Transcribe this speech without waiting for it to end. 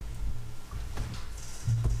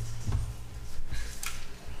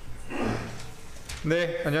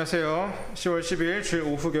네, 안녕하세요. 10월 10일 주일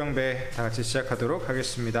오후 경배 다 같이 시작하도록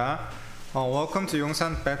하겠습니다. Welcome to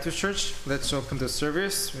Yongsan Baptist Church. Let's open the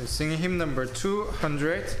service with singing hymn number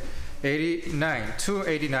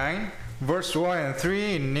 289, verse 1 and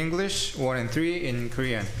 3 in English, 1 and 3 in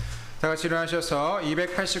Korean. 다 같이 일어나셔서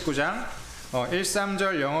 289장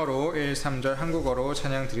 1-3절 영어로 1-3절 한국어로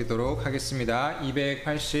찬양 드리도록 하겠습니다.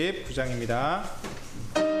 289장입니다.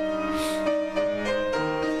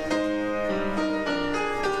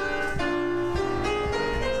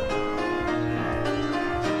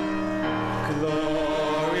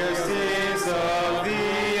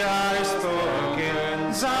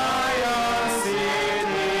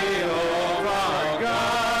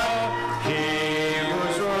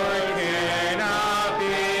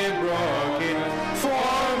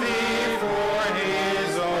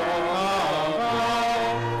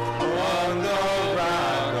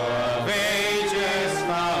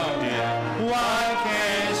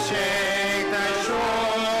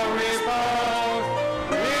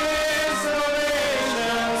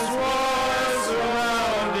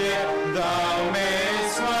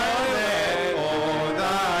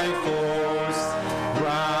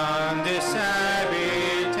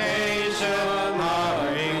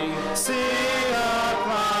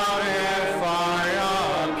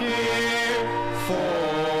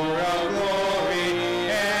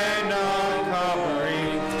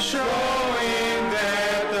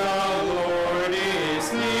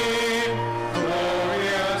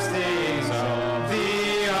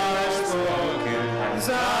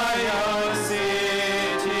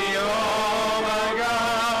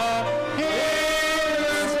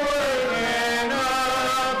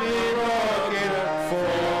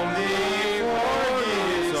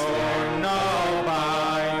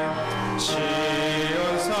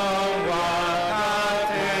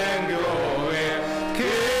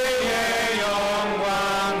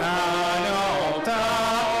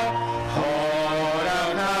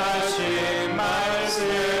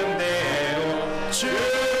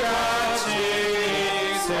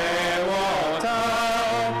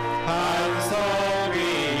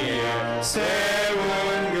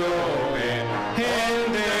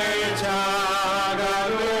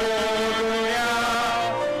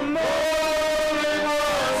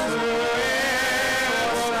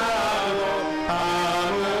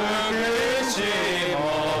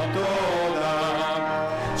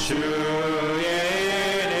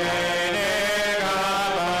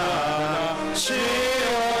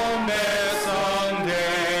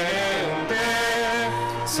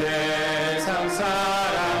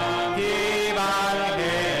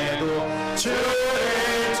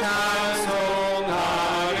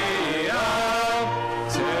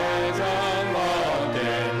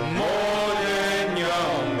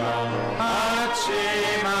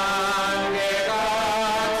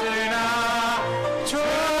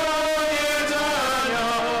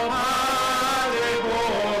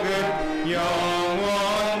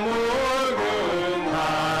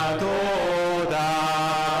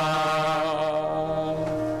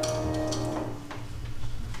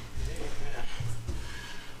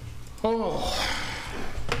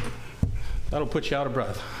 That'll put you out of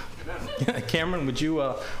breath. Cameron, would you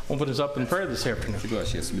open us up in prayer this afternoon?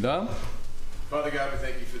 기도하시겠습니다. Father God, we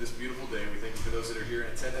thank you for this beautiful day. We thank you for those that are here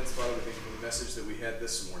in attendance. Father, we thank you for the message that we had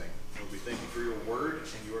this morning. Lord, we thank you for your word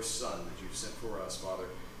and your Son that you've sent for us,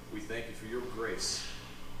 Father. We thank you for your grace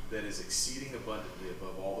that is exceeding abundantly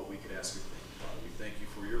above all that we could ask or think, Father. We thank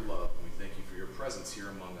you for your love, and we thank you for your presence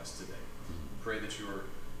here among us today. We pray that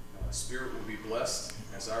your Spirit will be blessed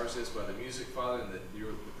as ours is by the music, Father, and that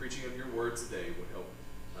the preaching of your word today would help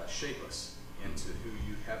shape us into who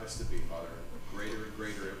you have us to be, Father, greater and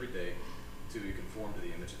greater every day till we conform to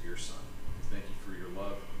the image of your Son. We thank you for your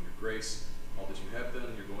love and your grace, all that you have done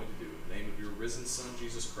and you're going to do. In the name of your risen Son,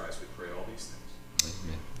 Jesus Christ, we pray all these things.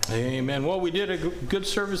 Amen. Amen. Well, we did a good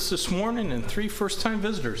service this morning and 3 first-time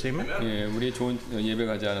visitors. Amen. 예, 우리 좋은 예배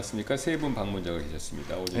가지 않았습니까? 3분 방문자가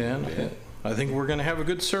계셨습니다. 오전 I think we're going to have a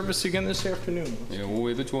good service again this afternoon. 예,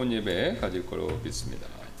 오후에도 좋은 예배 가질 거로 믿습니다.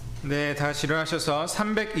 네, 다 같이 일어나셔서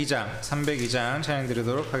 302장 찬양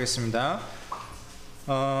드리도록 하겠습니다.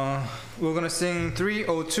 We're going to sing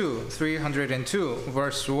 302,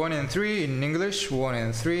 verse 1 and 3 in English, 1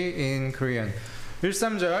 and 3 in Korean.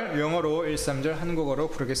 1-3절 영어로 1-3절 한국어로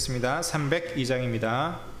부르겠습니다.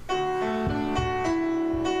 302장입니다.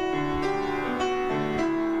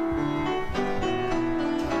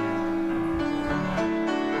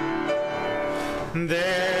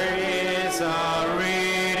 There is a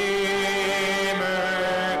Redeemer,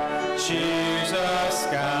 Jesus,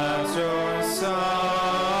 God's own Son,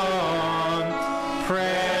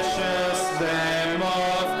 precious Lamb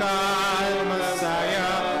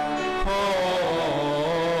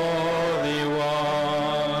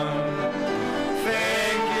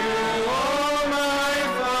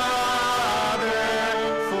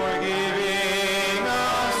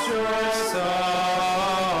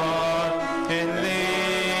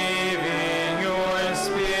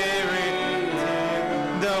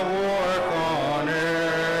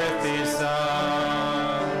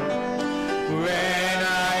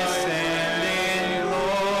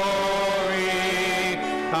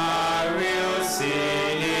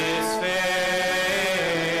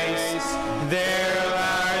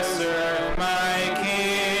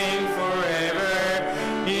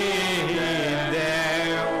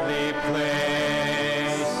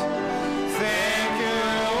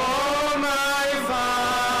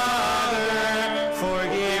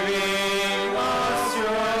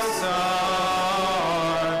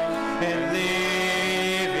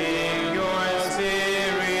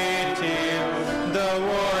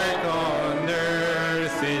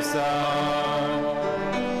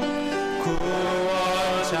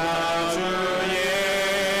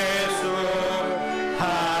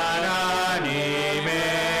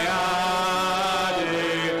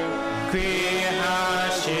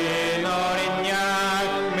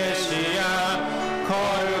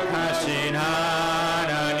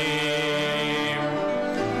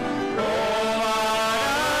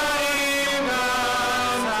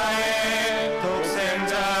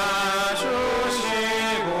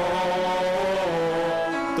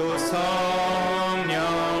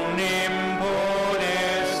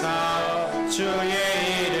주의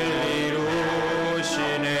일을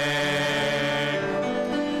이루시네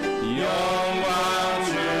영광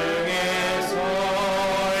중에 설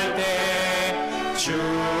때 주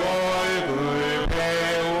얼굴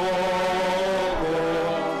배우고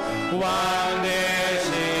왕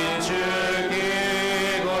대신 주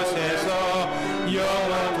그곳에서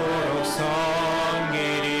영원토록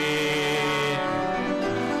섬기리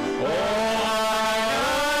오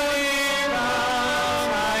하나님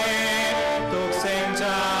감사해 독생자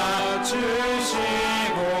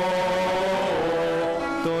주시고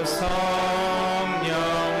또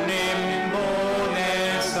성령님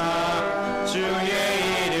보내사 주의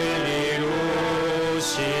일을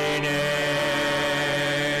이루시네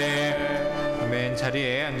아멘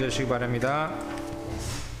자리에 앉으시기 바랍니다.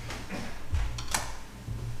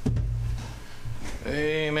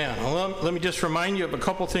 Amen. Well, let me just remind you of a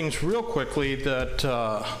couple things real quickly that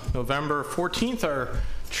November 14th, our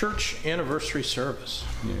church anniversary service.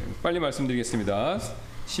 예, 빨리 말씀드리겠습니다.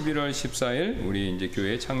 11월 14일 우리 이제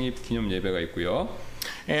교회 창립 기념 예배가 있고요.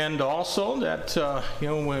 And also that,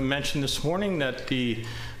 we mentioned this morning that the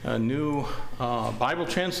new Bible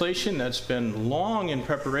translation that's been long in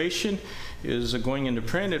preparation is going into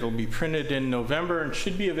print. It'll be printed in November and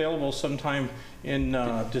should be available sometime in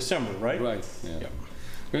December, right? Right. 예.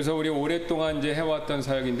 그래서 우리 오랫동안 이제 해왔던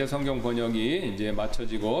사역인데 성경 번역이 이제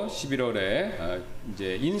마쳐지고 11월에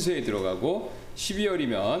이제 인쇄에 들어가고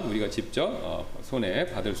 12월이면 우리가 직접 손에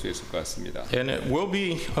받을 수 있을 것 같습니다. And it will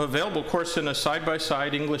be available, of course, in a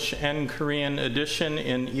side-by-side English and Korean edition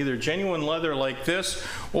in either genuine leather like this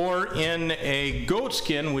or in a goat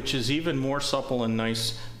skin, which is even more supple and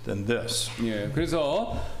nice than this. 예,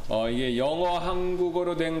 그래서 이게 영어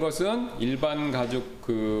한국어로 된 것은 일반 가죽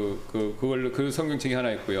그걸로 그 성경책이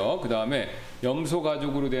하나 있고요. 그 다음에 염소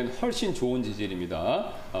가죽으로 된 훨씬 좋은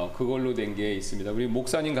재질입니다. 그걸로 된 게 있습니다. 우리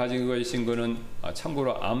목사님 가지고 계신 거는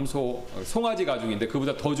참고로 송아지 가죽인데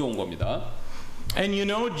그보다 더 좋은 겁니다. And you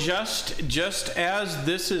know, just as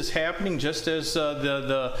this is happening, just as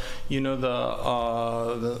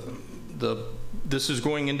this is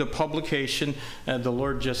going into publication, and the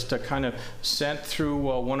Lord just kind of sent through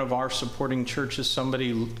one of our supporting churches.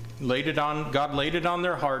 Somebody God laid it on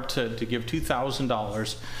their heart to give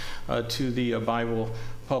 $2,000 to the Bible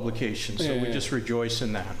publication. So we just rejoice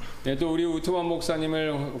in that. 예, 또 우리 우트만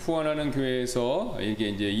목사님을 후원하는 교회에서 이게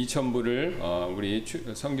이제 2,000불을 우리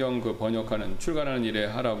성경 그 번역하는 출간하는 일에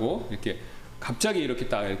하라고 이렇게 갑자기 이렇게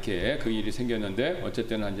딱 이렇게 그 일이 생겼는데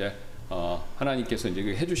어쨌든 이제 하나님께서 이제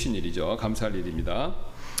해주신 일이죠. 감사할 일입니다.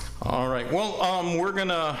 All right. Well, we're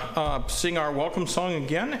gonna sing our welcome song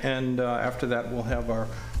again, and after that, we'll have our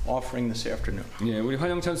offering this afternoon. 예, 우리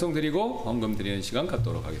환영 찬송 드리고 헌금 드리는 시간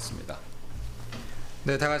갖도록 하겠습니다.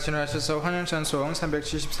 네, 다 같이 일어나셔서 환영 찬송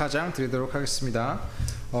 374장 드리도록 하겠습니다.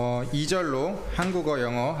 2절로 한국어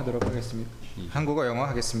영어 하도록 하겠습니다. 한국어 영어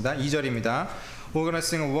하겠습니다. 2절입니다. We're going to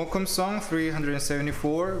sing a welcome song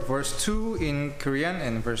 374 verse 2 in Korean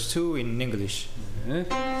and verse 2 in English. 네.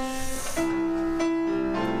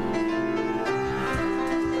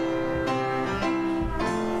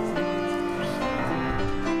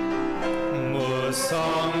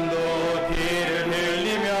 무성도 피를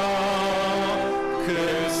흘리며 그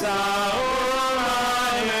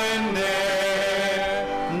싸움하는데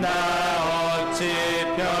나 어찌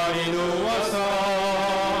편히 누워서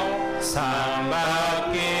상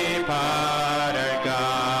받기 바랄까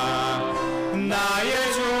나의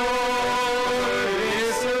주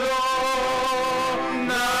그리스도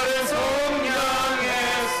나를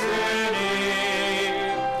속량했으니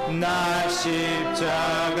나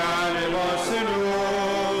십자가를 벗은 후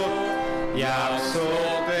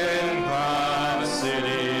약속은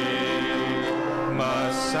받으리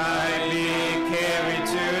Must I be carried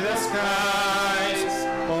to the skies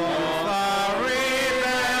on fiery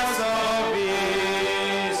bands of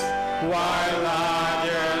peace while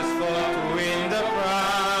others fought to win the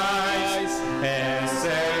prize and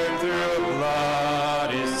sailed through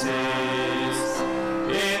bloody seas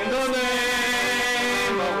in the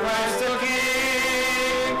name of Christ the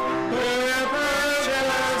King who purchased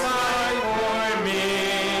life for me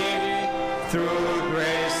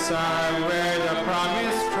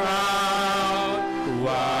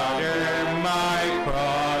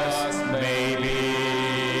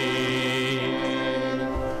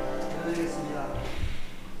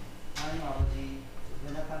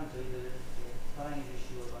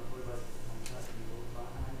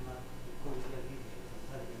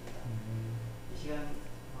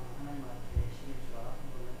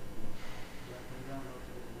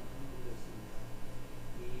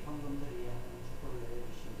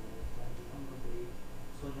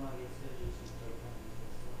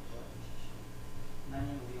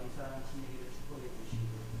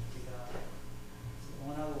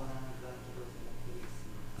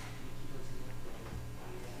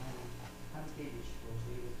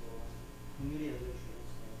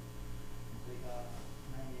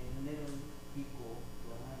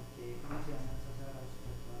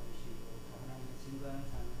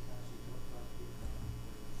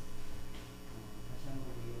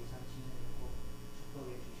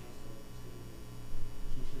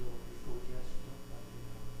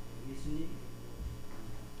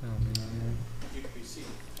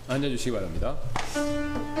앉아주시기 바랍니다.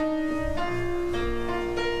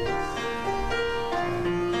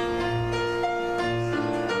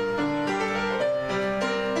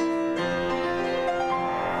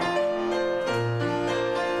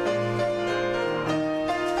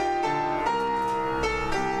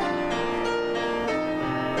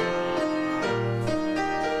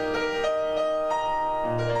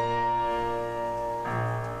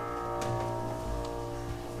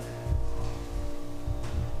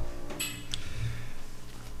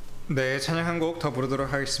 네, 찬양 한 곡 더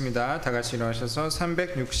부르도록 하겠습니다. 다 같이 일어나셔서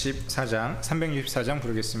 364장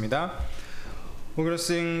부르겠습니다. We're going to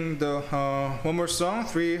sing the one more song,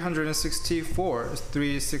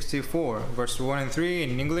 364, verse 1 and 3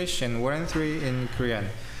 in English and 1 and 3 in Korean.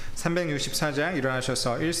 364장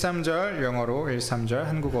일어나셔서 1, 3절 영어로 1, 3절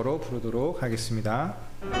한국어로 부르도록 하겠습니다.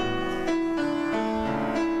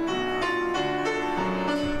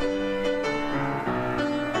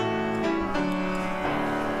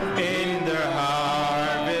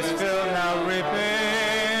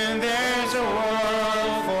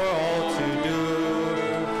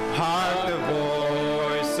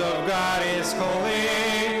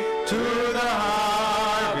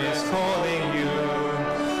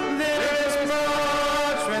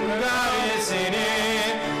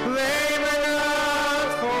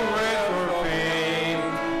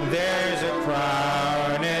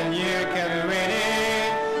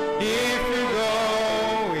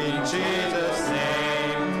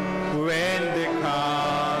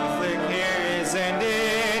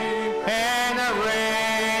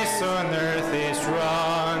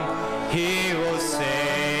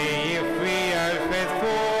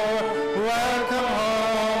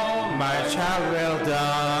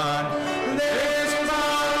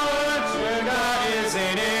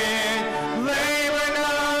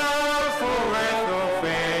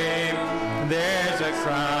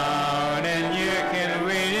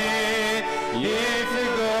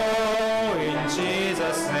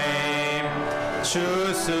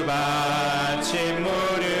 주수밭이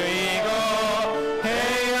무르익어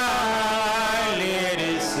해야 할 일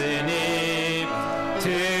있으니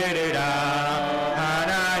들으라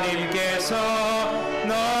하나님께서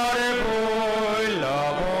너를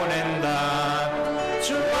불러보낸다.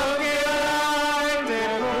 주밖에 할 때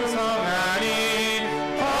풍성하니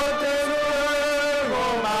헛되이 울고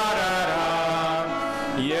말하라.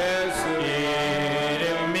 예수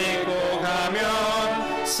이름 믿고 가면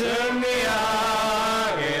승리하라.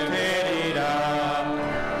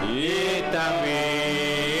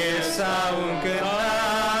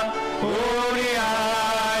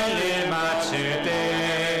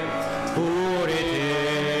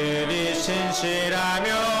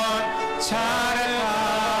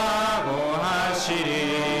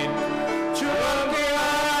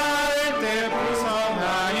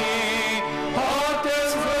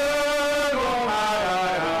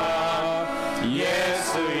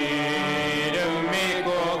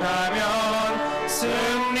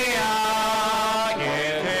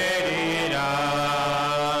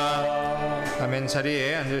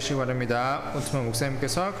 자리에 앉으시기 바랍니다. 오트만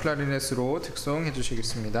목사님께서 클라리넷으로 특송해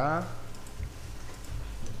주시겠습니다.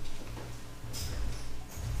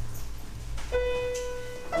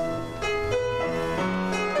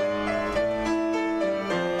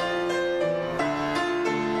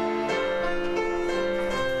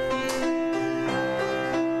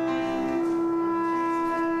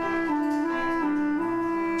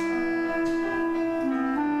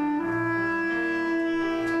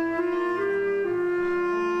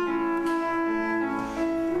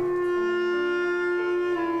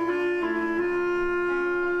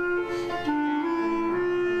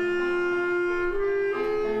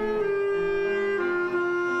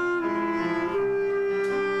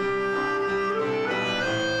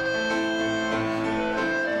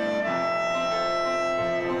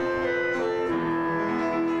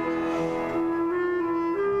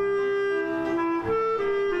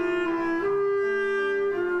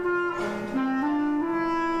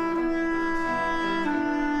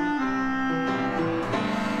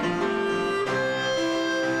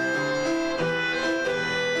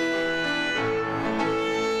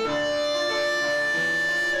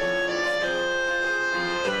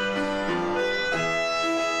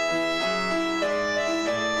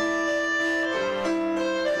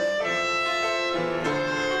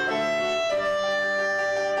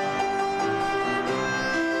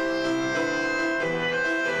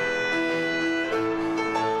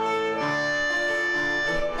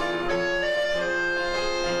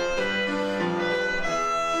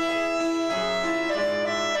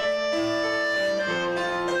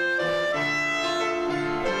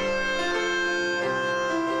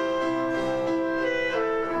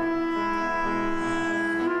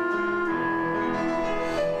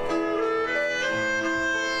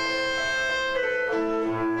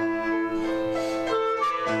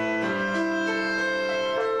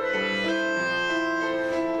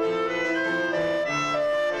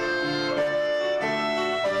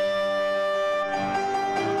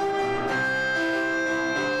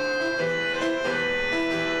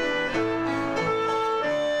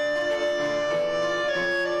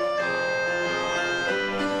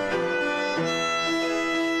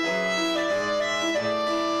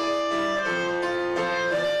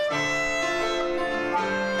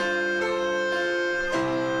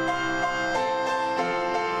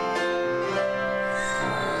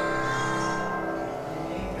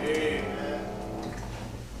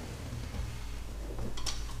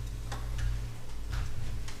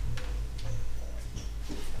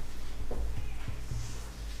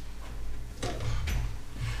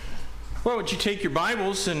 Well, would you take your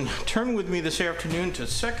Bibles and turn with me this afternoon to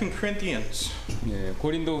 2 Corinthians. 예,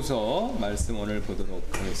 고린도후서 말씀 오늘 보도록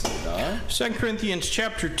하겠습니다. 2 Corinthians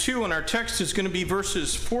chapter 2, and our text is going to be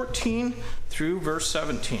verses 14 through verse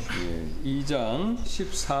 17. 예, 2장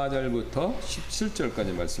 14절부터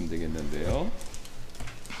 17절까지 말씀드리겠는데요.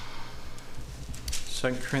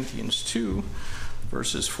 2 Corinthians 2,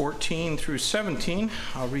 verses 14 through 17.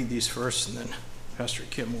 I'll read these first, and then Pastor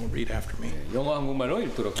Kim will read after me. 예, 영어 한국말로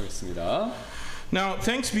읽도록 하겠습니다. Now,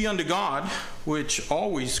 thanks be unto God, which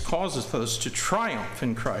always causeth us to triumph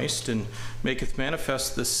in Christ, and maketh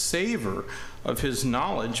manifest the savor of his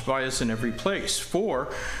knowledge by us in every place. For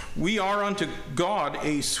we are unto God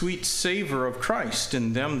a sweet savor of Christ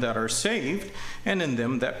in them that are saved, and in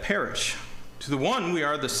them that perish. To the one we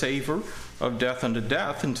are the savor of death unto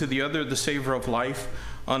death, and to the other the savor of life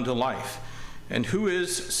unto life. And who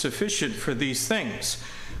is sufficient for these things?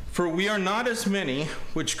 For we are not as many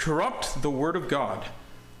which corrupt the word of God,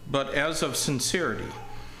 but as of sincerity,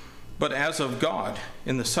 but as of God,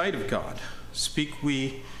 in the sight of God, speak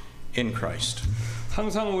we in Christ.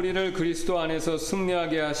 항상 우리를 그리스도 안에서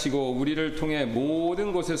승리하게 하시고 우리를 통해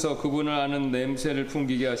모든 곳에서 그분을 아는 냄새를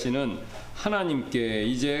풍기게 하시는 하나님께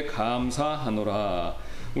이제 감사하노라.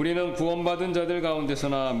 우리는 구원받은 자들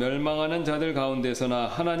가운데서나 멸망하는 자들 가운데서나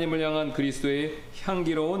하나님을 향한 그리스도의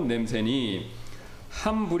향기로운 냄새니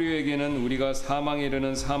한 부류에게는 우리가 사망에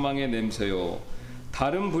이르는 사망의 냄새요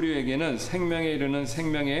다른 부류에게는 생명에 이르는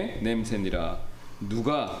생명의 냄새니라.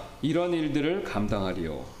 누가 이런 일들을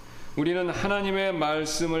감당하리요? 우리는 하나님의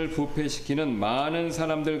말씀을 부패시키는 많은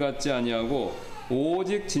사람들 같지 아니하고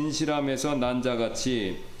오직 진실함에서 난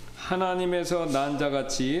자같이 하나님에서 난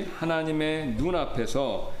자같이 하나님의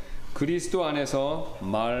눈앞에서 그리스도 안에서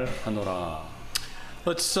말하노라.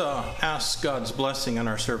 Let's ask God's blessing on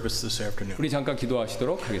our service this afternoon. 우리 잠깐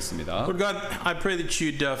기도하시도록 하겠습니다. Lord God, I pray that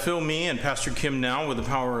you'd fill me and Pastor Kim now with the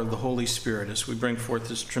power of the Holy Spirit as we bring forth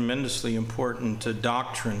this tremendously important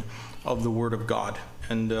doctrine of the Word of God.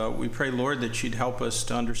 And we pray, Lord, that you'd help us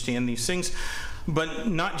to understand these things. But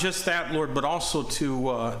not just that, Lord, but also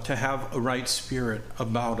to have a right spirit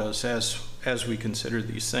about us as we consider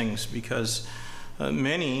these things, because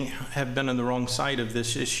many have been on the wrong side of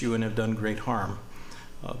this issue and have done great harm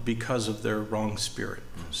because of their wrong spirit.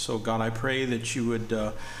 So, God, I pray that you would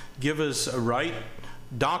give us a right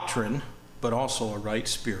doctrine, but also a right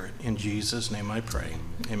spirit. In Jesus' name I pray.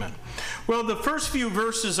 Amen. Well, the first few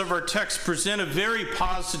verses of our text present a very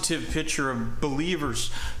positive picture of believers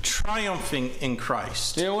triumphing in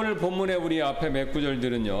Christ. 네, 오늘 본문의 우리 앞에 몇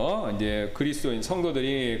구절들은요, 이제 그리스도인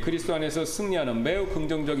성도들이 그리스도 안에서 승리하는 매우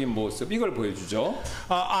긍정적인 모습 이걸 보여주죠.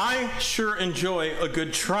 I sure enjoy a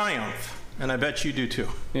good triumph. And I bet you do too.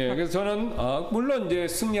 예, 그래서 저는 물론 이제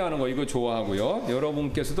승리하는 거 이거 좋아하고요.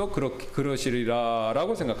 여러분께서도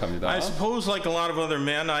그러시리라라고 생각합니다. I suppose, like a lot of other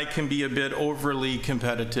men, I can be a bit overly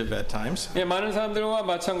competitive at times. 예, 많은 사람들과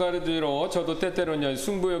마찬가지로 저도 때때로는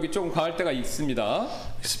승부욕이 좀 과할 때가 있습니다.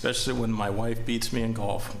 Especially when my wife beats me in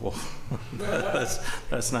golf. Well,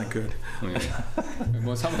 that's not good. 예,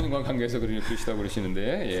 뭐 사모님과 관계에서 그러시다고 그러시는데,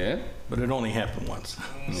 예. But it only happened once.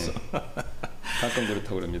 예. 가끔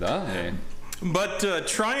그렇다고 그럽니다. 예. But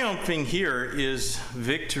triumphing here is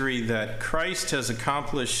victory that Christ has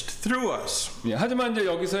accomplished through us. 예, 하지만 이제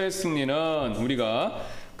여기서의 승리는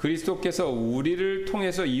우리가 그리스도께서 우리를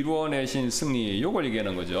통해서 이루어내신 승리, 이걸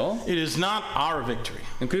얘기하는 거죠. It is not our victory.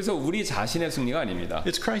 그래서 우리 자신의 승리가 아닙니다.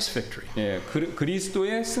 It's Christ's victory. 예,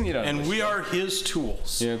 그리스도의 승리라는 And 것이죠. we are His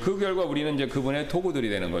tools. 예, 그 결과 우리는 이제 그분의 도구들이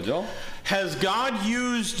되는 거죠. Has God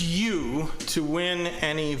used you to win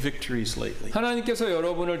any victories lately? 하나님께서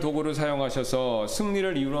여러분을 도구로 사용하셔서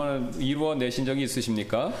승리를 이루어내신 적이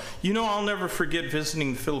있으십니까? You know, I'll never forget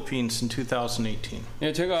visiting the Philippines in 2018.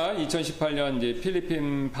 예, 제가 2018년 이제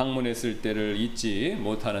필리핀 방문했을 때를 잊지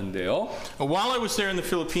못하는데요. While I was there in the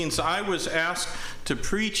Philippines, I was asked to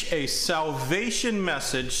preach a salvation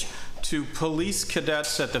message to police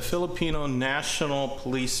cadets at the Filipino National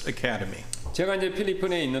Police Academy. 제가 이제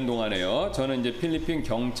필리핀에 있는 동안에요. 저는 이제 필리핀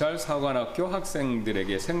경찰 사관학교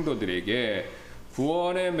학생들에게 생도들에게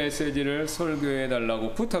구원의 메시지를 설교해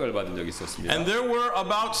달라고 부탁을 받은 적이 있었습니다. And there were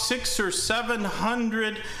about 600 or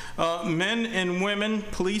 700 men and women,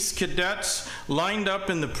 police cadets, lined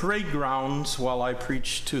up in the parade grounds while I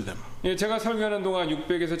preached to them. 예, 제가 설교하는 동안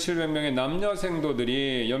 600에서 700명의 남녀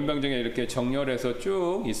생도들이 연병장에 이렇게 정렬해서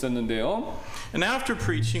쭉 있었는데요. And after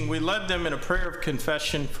preaching, we led them in a prayer of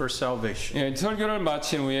confession for salvation. 예, 설교를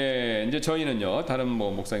마친 후에 이제 저희는요, 다른 뭐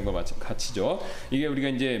목사님과 같이죠. 이게 우리가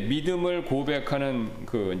이제 믿음을 고백하는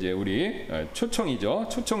그 이제 우리 초청이죠.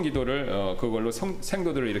 초청 기도를 그걸로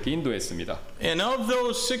생도들을 이렇게 인도했습니다. And of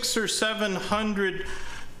those 600 or 700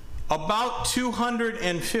 about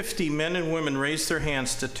 250 men and women raised their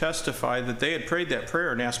hands to testify that they had prayed that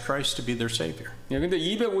prayer and asked Christ to be their Savior. 예, 근데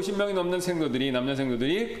 250명이 넘는 생도들이 남녀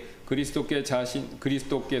생도들이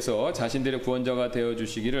그리스도께서 자신들의 구원자가 되어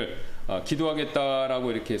주시기를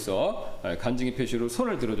기도하겠다라고 이렇게 해서 간증의 표시로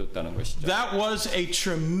손을 들어줬다는 것이죠. That was a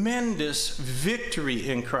tremendous victory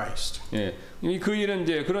in Christ. 예, 그 일은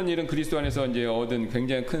이제 그런 일은 그리스도 안에서 이제 얻은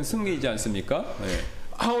굉장히 큰 승리이지 않습니까? 예.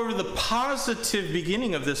 However, the positive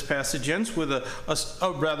beginning of this passage ends with a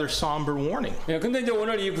rather somber warning. 예, 근데 이제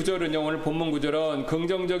오늘 이 구절은요, 오늘 본문 구절은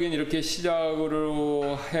긍정적인 이렇게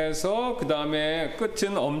시작으로 해서 그 다음에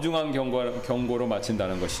끝은 엄중한 경고로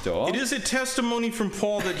마친다는 것이죠. It is a testimony from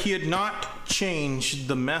Paul that he had not changed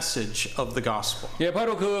the message of the gospel. 예,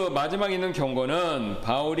 바로 그 마지막에 있는 경고는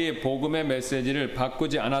바울이 복음의 메시지를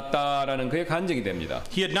바꾸지 않았다라는 그의 간증이 됩니다.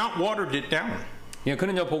 He had not watered it down. 예,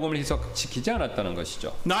 그는요 복음을 희석시키지 않았다는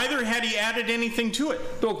것이죠. Neither had he added anything to it.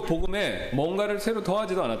 또 복음에 뭔가를 새로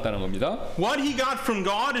더하지도 않았다는 겁니다. What he got from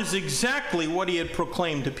God is exactly what he had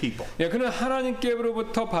proclaimed to people. 예, 그는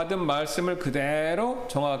하나님께로부터 받은 말씀을 그대로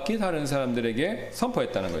정확히 다른 사람들에게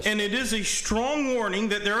선포했다는 것이죠. And it is a strong warning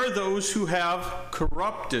that there are those who have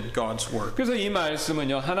corrupted God's word. 그래서 이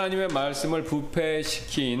말씀은요 하나님의 말씀을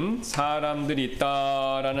부패시킨 사람들이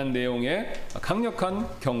있다라는 내용의 강력한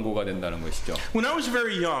경고가 된다는 것이죠. When I was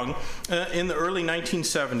very young, in the early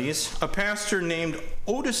 1970s, a pastor named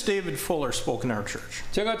Otis David Fuller spoke in our church.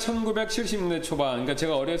 제가 1970년대 초반, 그러니까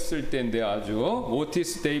제가 어렸을 때인데 아주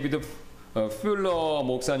오티스 데이비드 풀러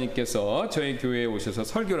목사님께서 저희 교회에 오셔서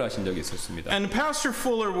설교를 하신 적이 있었습니다. And Pastor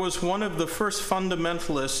Fuller was one of the first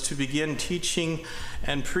fundamentalists to begin teaching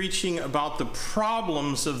and preaching about the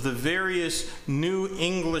problems of the various New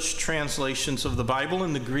English translations of the Bible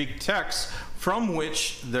and the Greek texts from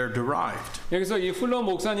which they're derived. 여기서 이 풀러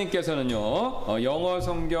목사님께서는요 영어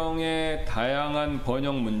성경의 다양한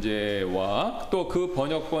번역 문제와 또 그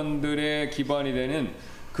번역본들의 기반이 되는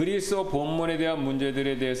그리스어 본문에 대한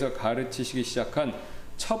문제들에 대해서 가르치시기 시작한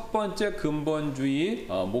첫 번째 근본주의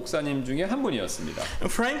목사님 중에 한 분이었습니다.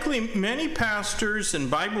 Frankly, many pastors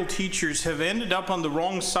and Bible teachers have ended up on the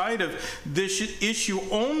wrong side of this issue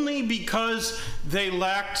only because they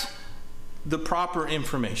lacked the proper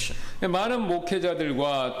information. 많은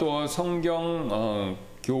목회자들과 또 성경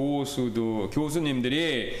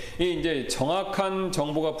교수님들이 이제 정확한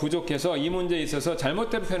정보가 부족해서 이 문제에 있어서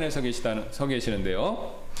잘못된 편에 서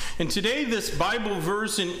계시는데요. And today this Bible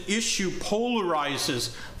version issue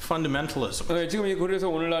polarizes fundamentalism. 지금 그래서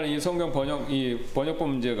오늘날 이 성경 번역본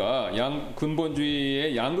문제가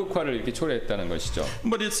근본주의의 양극화를 이렇게 초래했다는 것이죠.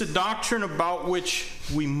 But it's a doctrine about which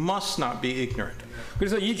we must not be ignorant.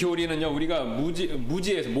 그래서 이 교리는요 우리가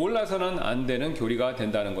무지해서 몰라서는 안 되는 교리가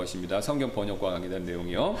된다는 것입니다. 성경 번역과 관계된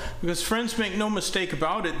내용이요. Because friends, make no mistake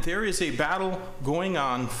about it, there is a battle going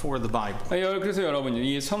on for the Bible. 그래서 여러분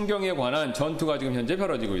이 성경에 관한 전투가 지금 현재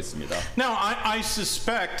벌어지고 있습니다. Now I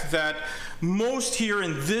suspect that most here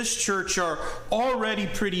in this church are already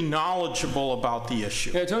pretty knowledgeable about the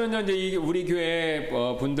issue. 저는 이제 우리 교회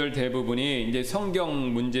분들 대부분이 이제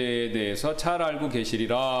성경 문제에 대해서 잘 알고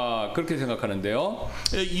계시리라 그렇게 생각하는데요.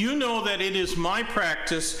 You know that it is my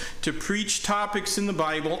practice to preach topics in the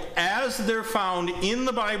Bible as they're found in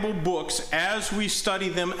the Bible books as we study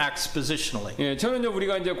them expositionally. 예, 저는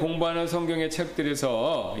우리가 이제 공부하는 성경의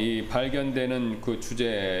책들에서 이 발견되는 그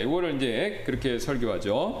주제 이거를 이제 그렇게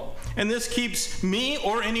설교하죠. And this keeps me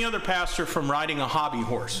or any other pastor from riding a hobby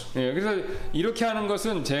horse. 예, 그래서 이렇게 하는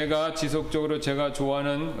것은 제가 지속적으로 제가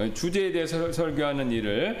좋아하는 주제에 대해서 설교하는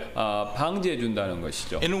일을 방지해 준다는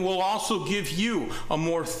것이죠. And it will also give you a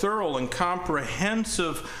more thorough and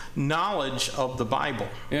comprehensive knowledge of the Bible.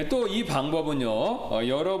 예, 또 이 방법은요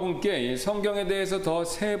여러분께 성경에 대해서 더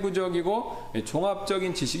세부적이고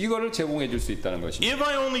종합적인 지식 이거를 제공해 줄 수 있다는 것입니다. If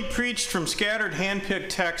I only preached from scattered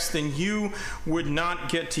hand-picked texts, then you would not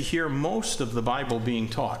get to hear most of the Bible being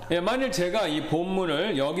taught. 예, 만일 제가 이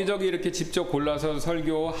본문을 여기저기 이렇게 직접 골라서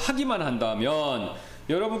설교하기만 한다면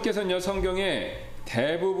여러분께서는요 성경의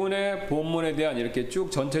대부분의 본문에 대한 이렇게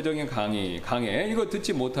쭉 전체적인 강해 이거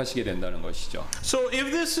듣지 못하시게 된다는 것이죠. So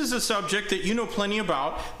if this is a subject that you know plenty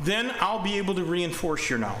about, then I'll be able to reinforce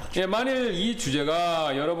your knowledge. 예, 만일 이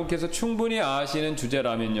주제가 여러분께서 충분히 아시는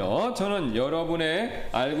주제라면요, 저는 여러분의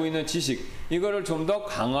알고 있는 지식 이거를 좀 더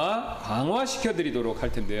강화시켜 드리도록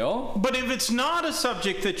할 텐데요. But if it's not a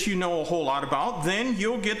subject that you know a whole lot about, then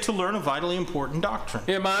you'll get to learn a vitally important doctrine.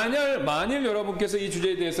 예, 만일 여러분께서 이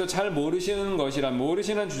주제에 대해서 잘 모르시는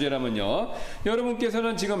주제라면요,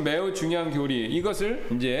 여러분께서는 지금 매우 중요한 교리 이것을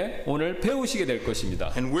이제 오늘 배우시게 될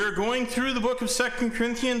것입니다. And we're going through the book of 2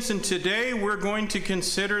 Corinthians, and today we're going to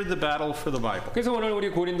consider the battle for the Bible. 그래서 오늘 우리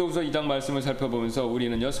고린도후서 2장 말씀을 살펴보면서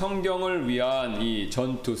우리는요 성경을 위한 이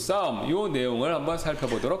전투 싸움 요 내용을 한번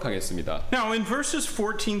살펴보도록 하겠습니다. Now, in verses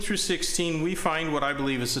 14 through 16, we find what I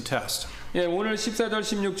believe is a test. 예, 오늘 14절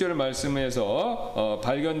 16절 말씀에서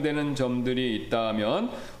발견되는 점들이 있다면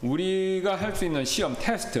우리가 할 수 있는 시험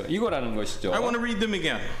테스트 이거라는 것이죠. I want to read them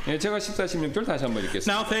again. 예, 제가 14, 16절 다시 한번 읽겠습니다.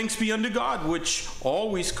 Now thanks be unto God, which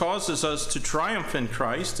always causes us to triumph in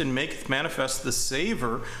Christ and maketh manifest the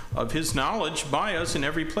savor of his knowledge by us in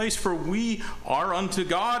every place. For we are unto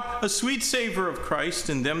God a sweet savor of Christ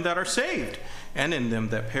in them that are saved and in them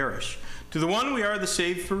that perish. To the one we are the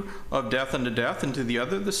savor of death unto death, and to the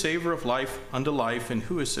other the savor of life unto life, and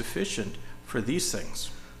who is sufficient for these things.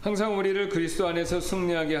 항상 우리를 그리스도 안에서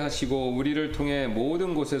승리하게 하시고 우리를 통해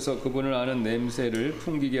모든 곳에서 그분을 아는 냄새를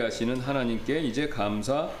풍기게 하시는 하나님께 이제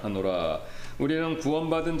감사하노라. 우리는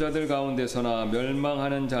구원받은 자들 가운데서나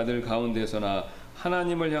멸망하는 자들 가운데서나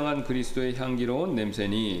하나님을 향한 그리스도의 향기로운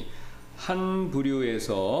냄새니 한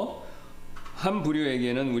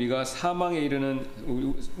부류에게는 우리가 사망에 이르는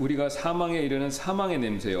사망의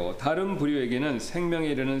냄새요 다른 부류에게는 생명에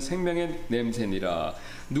이르는 생명의 냄새니라.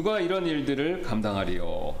 누가 이런 일들을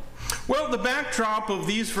감당하리요? Well, the backdrop of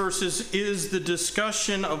these verses is the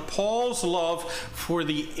discussion of Paul's love for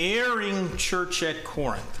the erring church at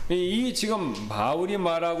Corinth. 이 지금 바울이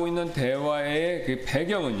말하고 있는 대화의 그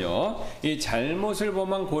배경은요, 이 잘못을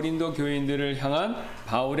범한 고린도 교인들을 향한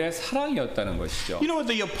바울의 사랑이었다는 것이죠. You know what?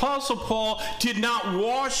 The Apostle Paul did not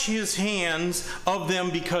wash his hands of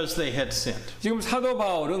them because they had sinned. 지금 사도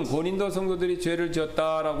바울은 고린도 성도들이 죄를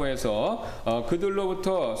지었다라고 해서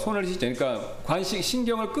그들로부터 손을 씻지, 그러니까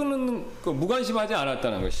신경을 끄는 무관심하지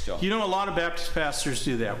않았다는 것이죠. You know, a lot of Baptist pastors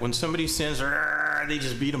do that. When somebody sins, they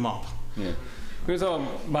just beat them up. 예. 그래서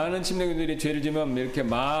많은 침례교들이 죄를 지면 이렇게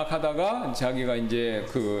막 하다가 자기가 이제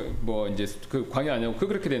그 광야 아니고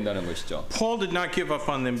그렇게 된다는 것이죠. Paul did not give up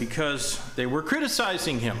on them because they were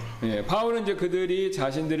criticizing him. 예, 바울은 이제 그들이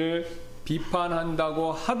자신들을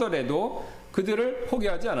비판한다고 하더라도 그들을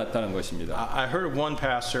포기하지 않았다는 것입니다. I heard of one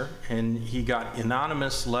pastor, and he got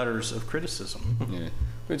anonymous letters of criticism. 예.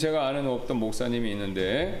 제가 아는 어떤 목사님이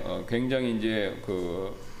있는데 굉장히 이제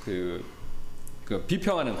그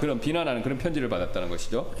비평하는 비난하는 그런 편지를 받았다는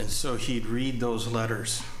것이죠. And so he'd read those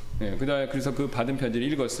letters. 예, 그래서 그 받은 편지를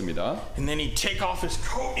읽었습니다. And then he'd take off his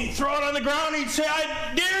coat and throw it on the ground. And he'd say,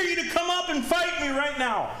 "I dare you to come up and fight me right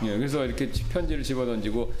now." 예, 그래서 이렇게 편지를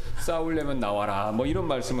집어던지고 싸우려면 나와라. 뭐 이런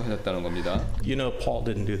말씀을 하셨다는 겁니다. You know, Paul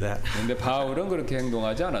didn't do that. 그런데 바울은 그렇게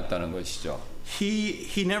행동하지 않았다는 것이죠.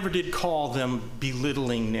 He never did call them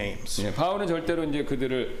belittling names. 예, 바울은 절대로 이제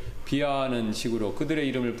그들을 비하하는 식으로 그들의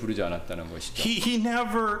이름을 부르지 않았다는 것이죠. He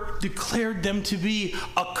never declared them to be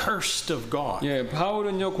accursed of God. 예,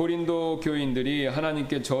 바울은요 고린도 교인들이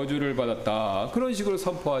하나님께 저주를 받았다 그런 식으로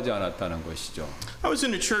선포하지 않았다는 것이죠. I was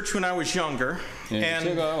in a church when I was younger, 예, and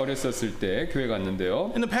제가 어렸었을 때 교회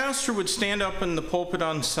갔는데요. the pastor would stand up in the pulpit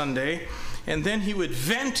on Sunday, and then he would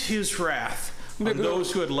vent his wrath on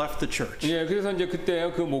those who had left the church. 예, 그래서 이제 그때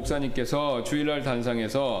그 목사님께서 주일날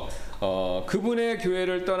단상에서 그분의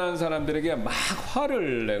교회를 떠난 사람들에게 막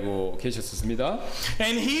화를 내고 계셨습니다.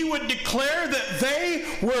 And he would declare that they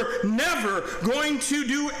were never going to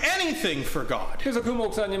do anything for God. 그래서 그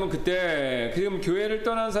목사님은 그때 지금 교회를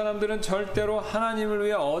떠난 사람들은 절대로 하나님을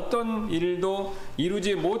위해 어떤 일도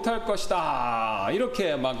이루지 못할 것이다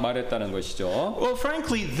이렇게 막 말했다는 것이죠. Well,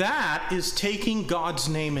 frankly, that is taking God's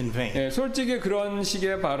name in vain. 예, 솔직히 그런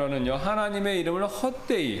식의 발언은요 하나님의 이름을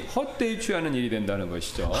헛되이 취하는 일이 된다는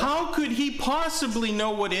것이죠. How could he possibly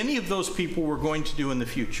know what any of those people were going to do in the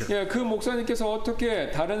future? 예, 그 목사님께서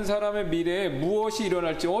어떻게 다른 사람의 미래에 무엇이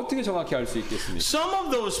일어날지 어떻게 정확히 알 수 있겠습니까? Some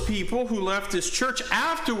of those people who left this church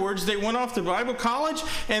afterwards, they went off to Bible college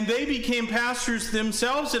and they became pastors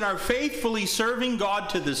themselves and are faithfully serving God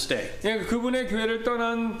to this day. 예, 그분의 교회를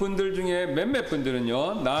떠난 분들 중에 몇몇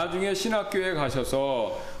분들은요 나중에 신학교에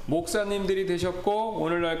가셔서 목사님들이 되셨고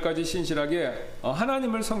오늘날까지 신실하게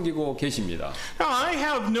하나님을 섬기고 계십니다. Now, I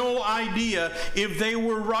have no idea if they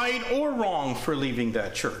were right or wrong for leaving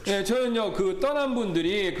that church. 예, 저는요 그 떠난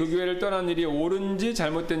분들이 그 교회를 떠난 일이 옳은지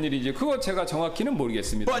잘못된 일인지 그거 제가 정확히는 But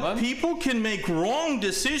모르겠습니다만 people can make wrong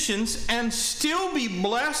decisions and still be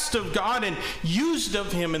blessed of God and used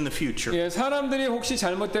of Him in the future. 예, 사람들이 혹시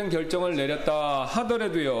잘못된 결정을 내렸다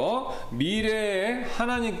하더라도요 미래에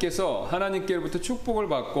하나님께로부터 축복을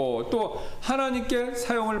받고 또 하나님께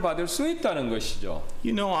사용을 받을 수 있다는 것이죠.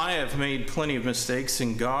 You know, I have made plenty of mistakes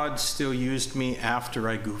and God still used me after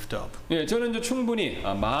I goofed up. 예, 저는 이제 충분히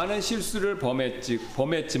많은 실수를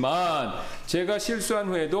범했지만 제가 실수한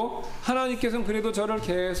후에도 하나님께서는 그래도 저를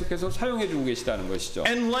계속해서 사용해 주고 계시다는 것이죠.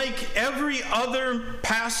 And like every other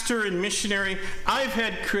pastor and missionary, I've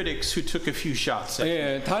had critics who took a few shots at me.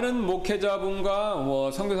 예, 다른 목회자분과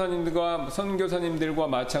선교사님들과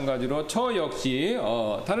마찬가지로 저 역시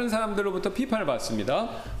다른 사람들로부터 비판을 받습니다.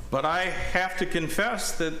 But I have to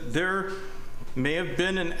confess that there may have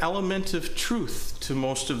been an element of truth to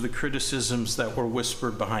most of the criticisms that were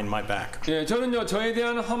whispered behind my back. 예, 저는요 저에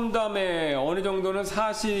대한 험담에 어느 정도는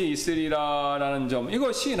사실이 있으리라라는 점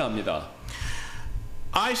이거 시인합니다.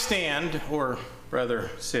 I stand, or rather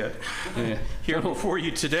sit, here before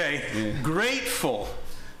you today, grateful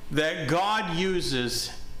that God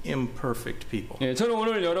uses imperfect people. 예, 저는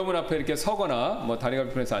오늘 여러분 앞에 이렇게 서거나 다리가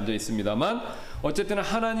불편해서 앉아 있습니다만 어쨌든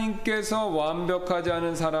하나님께서 완벽하지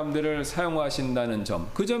않은 사람들을 사용하신다는 점,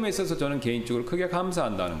 그 점에 있어서 저는 개인적으로 크게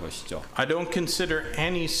감사한다는 것이죠. I don't consider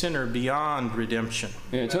any sinner beyond redemption.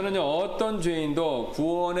 예, 저는요 어떤 죄인도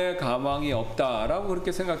구원의 가망이 없다라고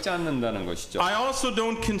그렇게 생각지 않는다는 것이죠. I also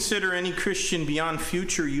don't consider any Christian beyond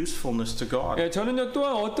future usefulness to God. 예, 저는요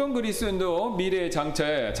또한 어떤 그리스도인도 미래의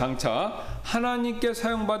장차 하나님께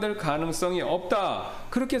사용받을 가능성이 없다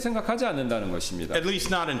그렇게 생각하지 않는다는 것입니다. At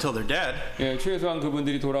least not until they're dead. 예, 최소한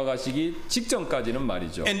그분들이 돌아가시기 직전까지는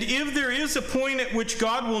말이죠. And if there is a point at which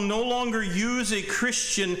God will no longer use a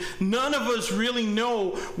Christian, none of us really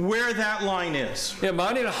know where that line is. 예,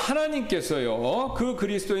 만일 하나님께서요 그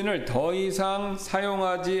그리스도인을 더 이상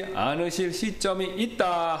사용하지 않으실 시점이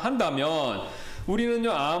있다 한다면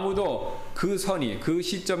우리는요 아무도 그 선이 그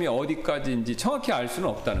시점이 어디까지인지 정확히 알 수는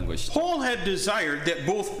없다는 것이죠. Paul had desired that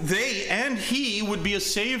both they and he would be a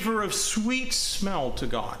savor of sweet smell to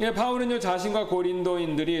God. 예, 바울은요 자신과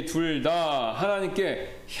고린도인들이 둘 다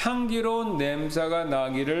하나님께 향기로운 냄새가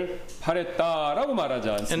나기를 바랬다라고 말하지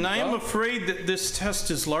And I am 않습니까? afraid that this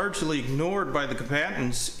test is largely ignored by the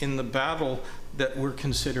combatants in the battle that we're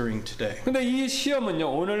considering today. 근데 이 시험은요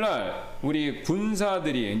오늘날 우리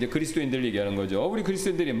군사들이 이제 그리스도인들 얘기하는 거죠. 우리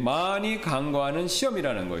그리스도인들이 많이 간과하는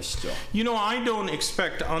시험이라는 것이죠. You know, I don't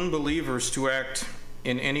expect unbelievers to act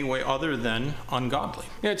in any way other than ungodly.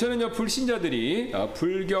 예, 저는요 불신자들이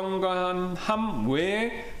불경건함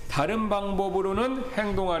외에 다른 방법으로는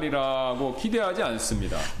행동하리라고 기대하지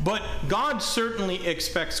않습니다. But God certainly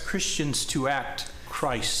expects Christians to act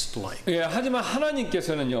Christ-like. 예, 하지만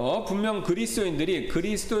하나님께서는요 분명 그리스도인들이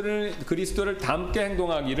그리스도를 닮게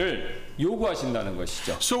행동하기를 요구하신다는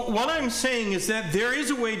것이죠. So what I'm saying is that there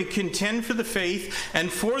is a way to contend for the faith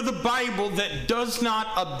and for the Bible that does not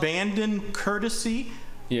abandon courtesy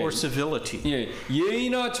or civility. 예,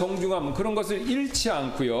 예의나 정중함 그런 것을 잃지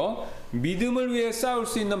않고요. 믿음을 위해 싸울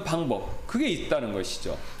수 있는 방법 그게 있다는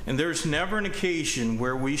것이죠. And there's never an occasion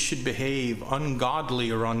where we should behave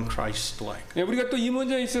ungodly or unchristlike. 예, 우리가 또 이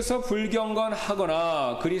문제에 있어서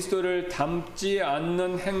불경건하거나 그리스도를 닮지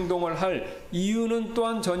않는 행동을 할 이유는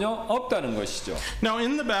또한 전혀 없다는 것이죠. Now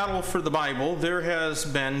in the battle for the Bible there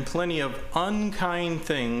has been plenty of unkind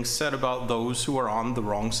things said about those who are on the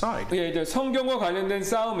wrong side. 예, 이제 성경과 관련된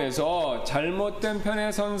싸움에서 잘못된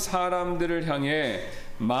편에 선 사람들을 향해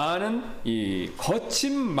많은 이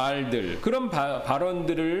거친 말들 그런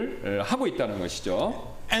발언들을 하고 있다는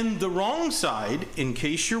것이죠. And the wrong side, in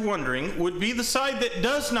case you're wondering, would be the side that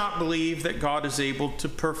does not believe that God is able to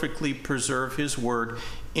perfectly preserve His word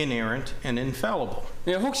inerrant and infallible.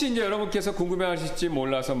 예, 혹시 이제 여러분께서 궁금해하실지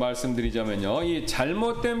몰라서 말씀드리자면요, 이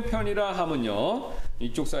잘못된 편이라 하면요.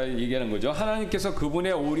 이쪽 사이에 얘기하는 거죠. 하나님께서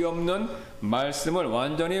그분의 오리 없는 말씀을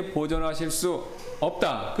완전히 보존하실 수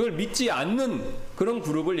없다. 그걸 믿지 않는 그런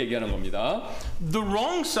그룹을 얘기하는 겁니다. The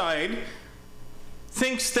wrong side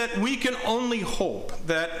thinks that we can only hope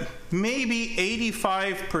that maybe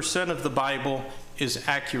 85% of the Bible is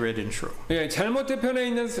accurate and true. 예, 잘못된 편에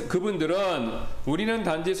있는 그분들은 우리는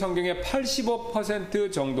단지 성경의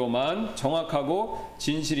 85% 정도만 정확하고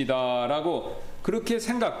진실이다라고 그렇게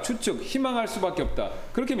생각, 추측, 희망할 수밖에 없다.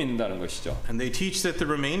 그렇게 믿는다는 것이죠. And they teach that the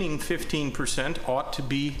remaining 15% ought to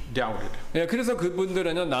be doubted. 예, 그래서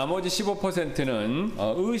그분들은요, 나머지 15%는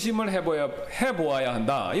의심을 해보아야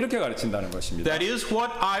한다. 이렇게 가르친다는 것입니다. That is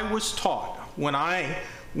what I was taught when I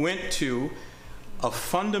went to a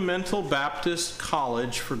fundamental Baptist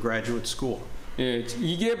college for graduate school. 예,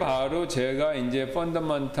 이게 바로 제가 이제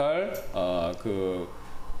펀더먼탈 그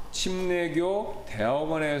침례교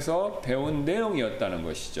대학원에서 배운 내용이었다는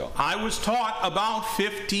것이죠. I was taught about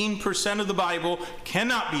 15% of the Bible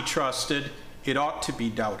cannot be trusted. It ought to be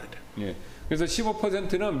doubted. 예, 그래서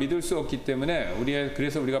 15%는 믿을 수 없기 때문에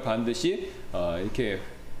그래서 우리가 반드시 이렇게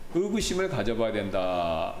의구심을 가져봐야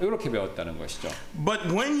된다. 이렇게 배웠다는 것이죠. But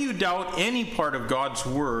when you doubt any part of God's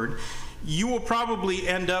word, you will probably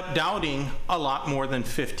end up doubting a lot more than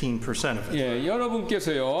 15% of it. 예,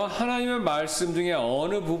 여러분께서요, 하나님의 말씀 중에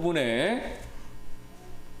어느 부분에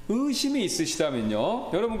의심이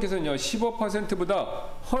있으시다면요, 여러분께서는요 15%보다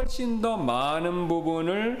훨씬 더 많은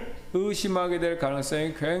부분을 의심하게 될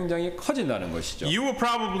가능성이 굉장히 커진다는 것이죠. You will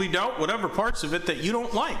probably doubt whatever parts of it that you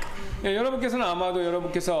don't like. 예, 여러분께서는 아마도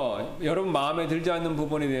여러분 마음에 들지 않는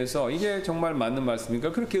부분에 대해서 이게 정말 맞는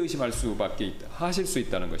말씀입니까? 그렇게 의심할 수밖에 하실 수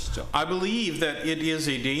있다는 것이죠. I believe that it is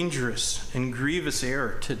a dangerous and grievous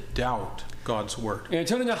error to doubt God's word. 예,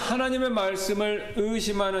 저는요 하나님의 말씀을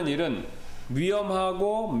의심하는 일은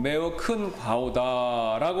위험하고 매우 큰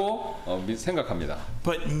과오다라고 생각합니다.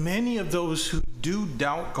 But many of those who do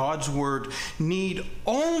doubt God's word need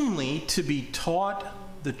only to be taught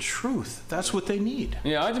the truth. That's what they need.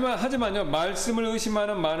 예, 하지만요 말씀을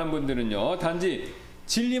의심하는 많은 분들은요 단지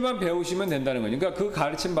진리만 배우시면 된다는 거니까 그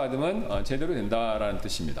가르침 받으면 제대로 된다라는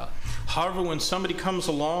뜻입니다. However, when somebody comes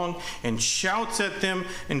along and shouts at them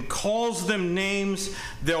and calls them names,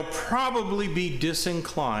 they'll probably be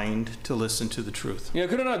disinclined to listen to the truth. 예,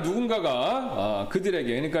 그러나 누군가가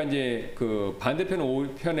그들에게 그러니까 이제 그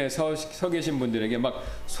반대편 편에 서 계신 분들에게 막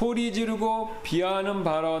소리 지르고 비하하는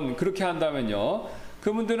발언 그렇게 한다면요,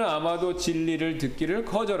 그분들은 아마도 진리를 듣기를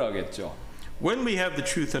거절하겠죠. When we have the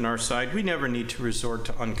truth on our side, we never need to resort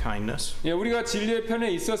to unkindness. 예, 우리가 진리의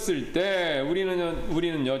편에 있었을 때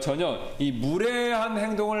우리는요 전혀 이 무례한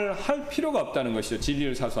행동을 할 필요가 없다는 것이죠.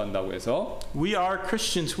 진리를 사수한다고 해서. We are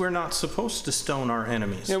Christians. We're not supposed to stone our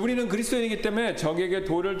enemies. 예, 우리는 그리스도인이기 때문에 적에게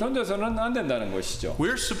돌을 던져서는 안 된다는 것이죠.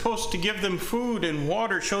 We're supposed to give them food and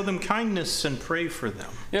water, show them kindness, and pray for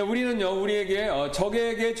them. 예, 우리는요 우리에게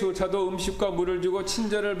적에게조차도 음식과 물을 주고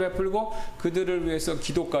친절을 베풀고 그들을 위해서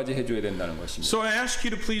기도까지 해줘야 된다는 것입니다. So I ask you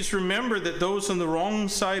to please remember that those on the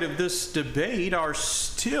wrong side of this debate are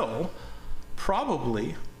still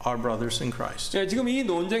probably our brothers in Christ. 예, 지금 이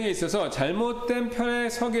논쟁에 있어서 잘못된 편에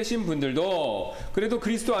서 계신 분들도 그래도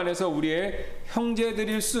그리스도 안에서 우리의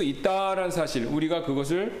형제들일 수 있다라는 사실, 우리가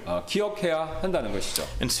그것을 기억해야 한다는 것이죠.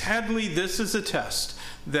 And sadly, this is a test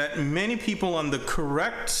that many people on the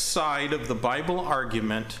correct side of the Bible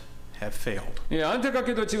argument have failed. 예,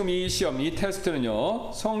 안타깝게도 지금 이 시험, 이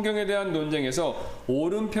테스트는요, 성경에 대한 논쟁에서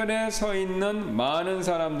오른편에 서 있는 많은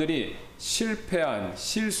사람들이 실수한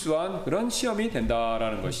그런 시험이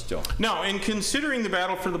된다라는 것이죠. Now, in considering the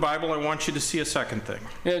battle for the Bible, I want you to see a second thing.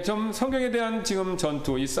 예, 좀 성경에 대한 지금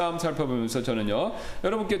전투, 이 싸움 살펴보면서 저는요,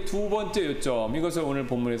 여러분께 두 번째 요점, 이것을 오늘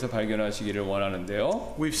본문에서 발견하시기를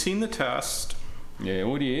원하는데요. We've seen the test. 예,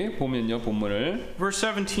 우리 보면요, 본문을 Verse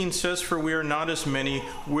 17 says, "For we are not as many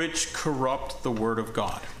which corrupt the word of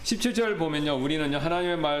God." 17절 보면요, 우리는요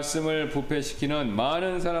하나님의 말씀을 부패시키는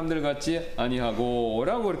많은 사람들 같지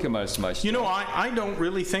아니하고라고 그렇게 말씀하시죠. You know, I don't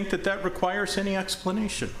really think that requires any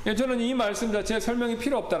explanation. 예, 저는 이 말씀 자체에 설명이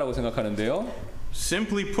필요 없다라고 생각하는데요.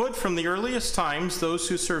 Simply put, from the earliest times, those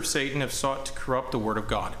who serve Satan have sought to corrupt the word of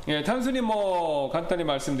God. 예, 단순히 간단히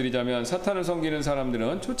말씀드리자면 사탄을 섬기는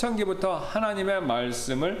사람들은 초창기부터 하나님의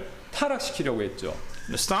말씀을 타락시키려고 했죠.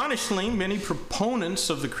 Astonishingly, many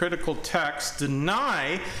proponents of the critical text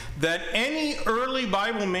deny that any early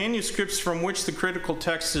Bible manuscripts from which the critical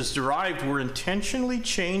text is derived were intentionally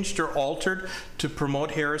changed or altered to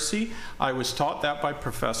promote heresy. I was taught that by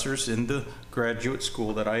professors in the graduate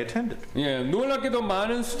school that I attended. 예, 놀랍게도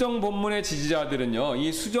많은 수정 본문의 지지자들은요,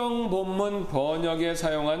 이 수정 본문 번역에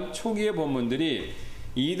사용한 초기의 본문들이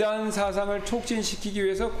이단 사상을 촉진시키기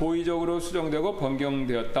위해서 고의적으로 수정되고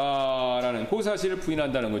변경되었다라는 그 사실을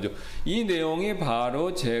부인한다는 거죠. 이 내용이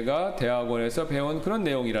바로 제가 대학원에서 배운 그런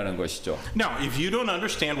내용이라는 것이죠. Now, if you don't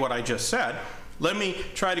understand what I just said, let me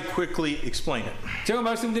try to quickly explain it. 제가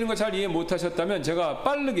말씀드린 거 잘 이해 못하셨다면 제가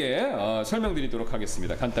빠르게 설명드리도록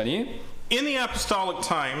하겠습니다. 간단히. In the apostolic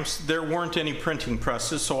times, there weren't any printing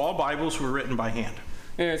presses, so all Bibles were written by hand.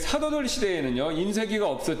 예, 사도들 시대에는요 인쇄기가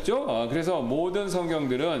없었죠. 그래서 모든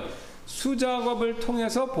성경들은 수작업을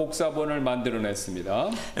통해서 복사본을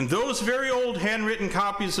만들어냈습니다. And those very old handwritten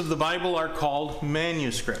copies of the Bible are called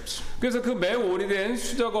manuscripts. 그래서 그 매우 오래된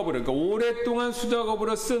수작업으로, 그러니까 오랫동안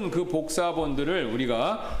수작업으로 쓴 그 복사본들을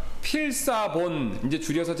우리가 필사본, 이제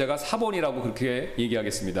줄여서 제가 사본이라고 그렇게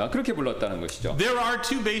얘기하겠습니다. 그렇게 불렀다는 것이죠. There are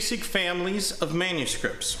two basic families of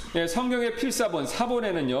manuscripts. 예, 성경의 필사본,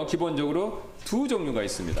 사본에는요 기본적으로 두 종류가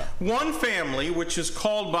있습니다. One family, which is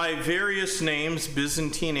called by various names,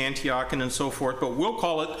 Byzantine, Antiochian, and so forth, but we'll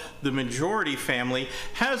call it the majority family,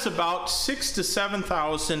 has about 6,000 to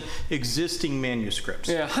 7,000 existing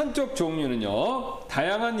manuscripts. 예, 한쪽 종류는요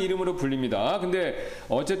다양한 이름으로 불립니다. 근데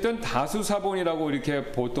어쨌든 다수 사본이라고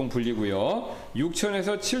이렇게 보통 불리고요.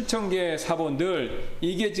 6,000에서 7,000개의 사본들,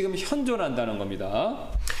 이게 지금 현존한다는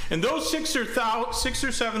겁니다. And those 6,000 or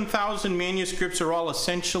 7,000 manuscripts are all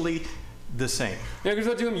essentially the same. 예,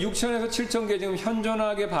 그래서 지금 6,000에서 7,000개 지금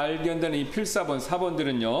현존하게 발견되는 이 필사본,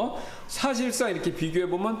 사본들은요 사실상 이렇게 비교해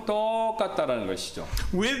보면 똑같다라는 것이죠.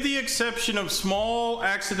 With the exception of small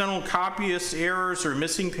accidental copyist errors or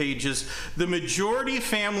missing pages, the majority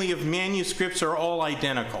family of manuscripts are all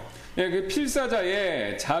identical. 예, 그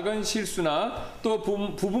필사자의 작은 실수나 또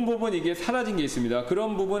부분 이게 사라진 게 있습니다.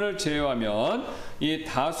 그런 부분을 제외하면 이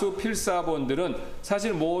다수 필사본들은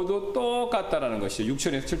사실 모두 똑같다라는 것이죠.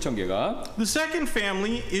 6,000에서 7,000개가. The second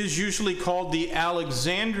family is usually called the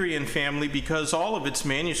Alexandrian family because all of its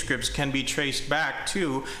manuscripts can be traced back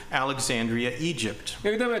to Alexandria, Egypt.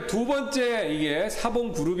 예, 그다음에 두 번째 이게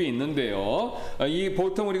사본 그룹이 있는데요. 이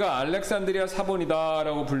보통 우리가 알렉산드리아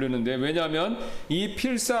사본이다라고 부르는데, 왜냐하면 이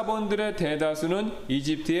필사본들의 대다수는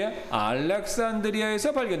이집트의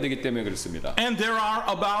알렉산드리아에서 발견되기 때문에 그렇습니다. And there are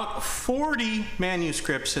about 40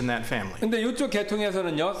 manuscripts in that family. 근데 이쪽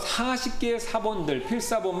계통에서는요 40개의 사본들,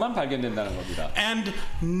 필사본만 발견된다는 겁니다. And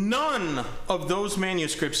none of those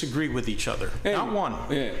manuscripts agree with each other. Not one.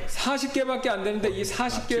 예, 40개밖에 안 되는데 이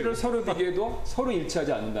 40개를 서로 비교해도 서로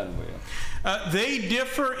일치하지 않는다는 거예요. They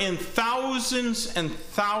differ in thousands and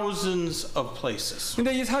thousands of places.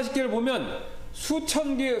 근데 이 40개를 보면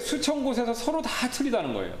수천 곳에서 서로 다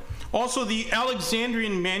틀리다는 거예요. Also, the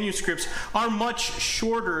Alexandrian manuscripts are much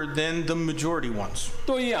shorter than the majority ones.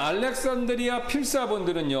 또 이 알렉산드리아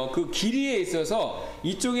필사본들은요 그 길이에 있어서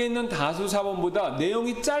이쪽에 있는 다수 사본보다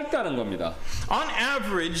내용이 짧다는 겁니다. On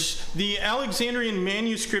average, the Alexandrian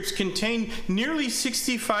manuscripts contain nearly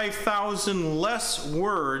 65,000 less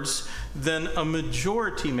words than a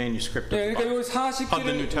majority manuscript 예, 그러니까 요 of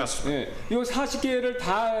the New Testament. 요 40개를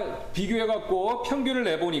다 비교해 갖고 평균을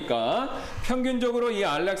내 보니까 평균적으로 이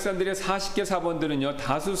알렉산드리아 40개 사본들은요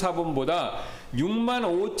다수 사본보다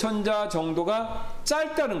 65,000자 정도가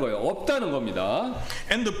짧다는 거예요. 없다는 겁니다.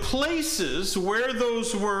 And the places where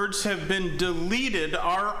those words have been deleted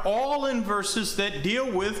are all in verses that deal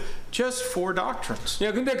with just four doctrines.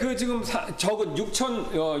 예, 근데 그 지금 적은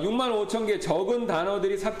 65,000개 적은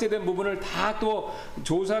단어들이 삭제된 부분을 다 또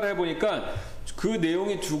조사를 해보니까 그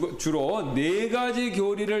내용이 주로 네 가지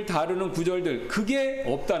교리를 다루는 구절들, 그게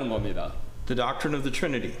없다는 겁니다. The doctrine of the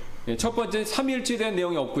Trinity. 예, 첫 번째 삼위일체에 대한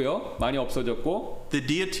내용이 없고요. 많이 없어졌고. The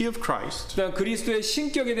deity of Christ. 그다음 그리스도의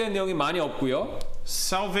신격에 대한 내용이 많이 없고요.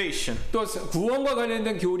 Salvation. 또 구원과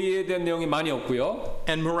관련된 교리에 대한 내용이 많이 없고요.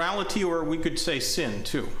 And morality, or we could say sin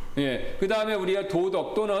too. 예, 그 다음에 우리가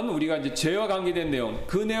도덕 또는 우리가 이제 죄와 관계된 내용,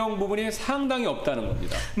 그 내용 부분이 상당히 없다는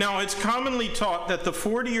겁니다. Now, it's commonly taught that the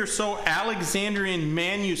 40 or so Alexandrian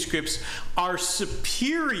manuscripts are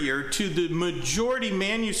superior to the majority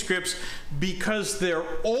manuscripts because they're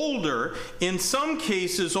older, in some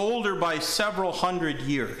cases older by several hundred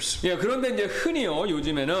years. 예, 그런데 이제 흔히요,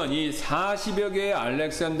 요즘에는 이 40여 개의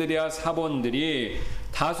알렉산드리아 사본들이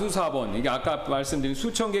다수 사본, 이게 아까 말씀드린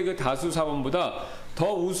수천 개의 그 다수 사본보다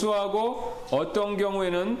더 우수하고 어떤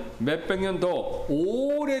경우에는 몇백 년 더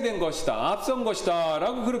오래된 것이다, 앞선 것이다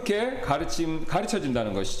라고 그렇게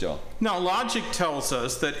가르쳐진다는 것이죠. Now, logic tells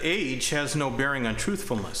us that age has no bearing on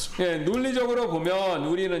truthfulness. 예, 논리적으로 보면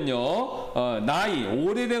우리는요 나이,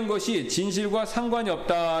 오래된 것이 진실과 상관이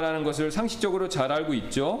없다라는 것을 상식적으로 잘 알고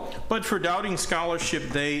있죠. But for doubting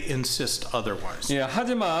scholarship, they insist otherwise. 예,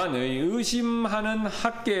 하지만 의심하는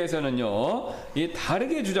학계에서는요 이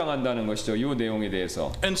다르게 주장한다는 것이죠. 이 내용에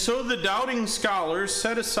대해서. And so the doubting scholars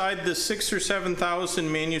set aside the 6,000 or 7,000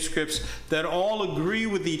 manuscripts that all agree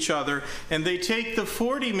with each other, and they take the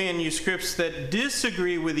 40 manuscripts that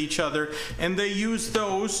disagree with each other, and they use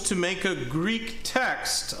those to make a Greek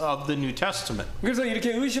text of the New Testament. 그래서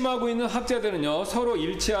이렇게 의심하고 있는 학자들은요 서로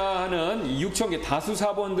일치하는 6,000개 다수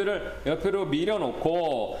사본들을 옆으로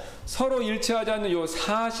밀어놓고 서로 일치하지 않는 요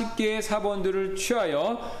 40개의 사본들을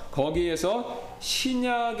취하여 거기에서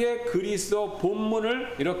신약의 그리스도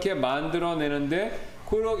본문을 이렇게 만들어내는데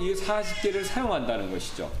그리고 이 40개를 사용한다는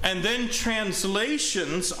것이죠. And then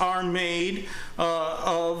translations are made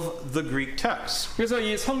of the Greek text. 그래서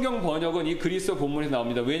이 성경 번역은 이 그리스어 본문에서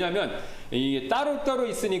나옵니다. 왜냐하면 이게 따로따로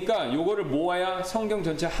있으니까 요거를 모아야 성경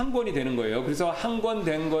전체 한 권이 되는 거예요. 그래서 한 권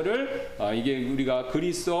된 거를 이게 우리가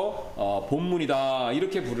그리스어 본문이다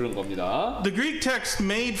이렇게 부르는 겁니다. The Greek text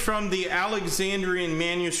made from the Alexandrian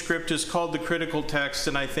manuscript is called the critical text,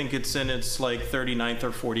 and I think it's in its like 39th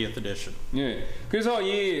or 40th edition. 예. 그래서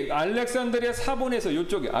이 알렉산드리아 사본에서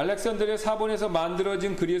요쪽에 알렉산드리아 사본에서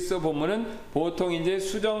만들어진 그리스어 본문은 보통 이제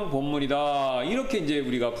수정 본문이다 이렇게 이제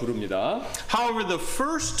우리가 부릅니다. However, the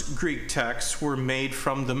first Greek texts were made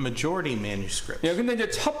from the majority manuscript. 예, 근데 이제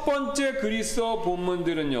첫 번째 그리스어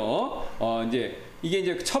본문들은요, 이제 이게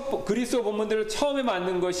이제 그리스어 본문들을 처음에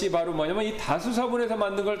만든 것이 바로 뭐냐면 이 다수사본에서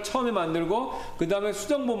만든 걸 처음에 만들고 그 다음에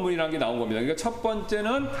수정 본문이라는 게 나온 겁니다. 그러니까 첫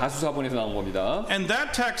번째는 다수사본에서 나온 겁니다. And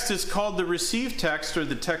that text is called the received text or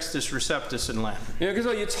the Textus Receptus in Latin. 예,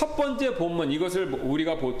 그래서 이 첫 번째 본문 이것을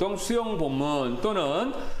우리가 보통 수용 본문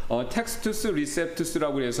또는 텍스투스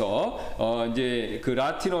리셉투스라고 해서 이제 그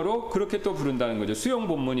라틴어로 그렇게 또 부른다는 거죠. 수용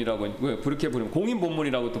본문이라고 그렇게 부르면 공인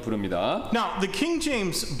본문이라고 또 부릅니다. Now, the King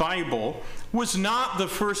James Bible was not the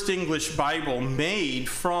first English Bible made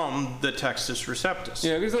from the Textus Receptus.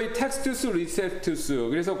 예, 그래서 이 텍스투스 리셉투스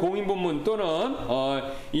그래서 공인 본문 또는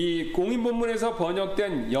이 공인 본문에서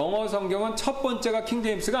번역된 영어 성경은 첫 번째가 킹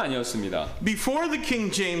제임스가 아니었습니다. Before the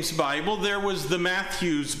King James Bible, there was the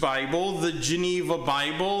Matthew's Bible, the Geneva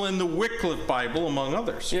Bible, and the Wycliffe Bible, among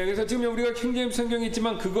others. 예, 그래서 지금 우리가 킹 제임스 성경이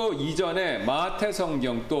있지만 그거 이전에 마태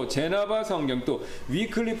성경 또 제나바 성경 또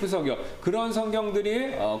위클리프 성경 그런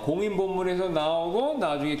성경들이 공인 본문에서 나오고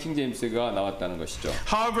나중에 킹 제임스가 나왔다는 것이죠.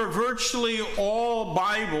 However, virtually all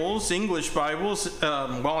Bibles, English Bibles,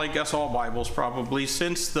 well, I guess all Bibles probably,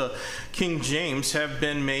 since the King James have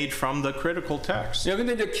been made from the critical text. 예,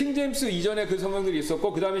 근데 이제 킹 제임스 이전에 그 성경들이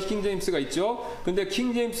있었고 그 다음에 킹 제임스가 있죠. 근데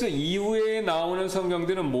king 제임스 이후에 나오는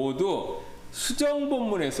성경들은 모두 수정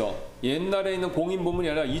본문에서 옛날에 있는 공인 본문이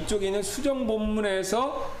아니라 이쪽에 있는 수정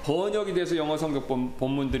본문에서 번역이 돼서 영어 성경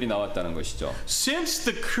본문들이 나왔다는 것이죠. Since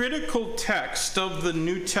the critical text of the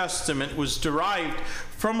New Testament was derived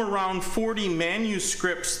from around 40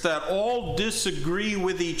 manuscripts that all disagree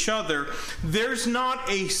with each other, there's not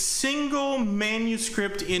a single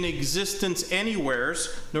manuscript in existence anywhere,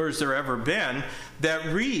 nor has there ever been, that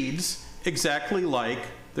reads exactly like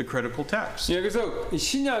the critical text. 예, 그래서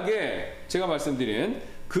신약에 제가 말씀드린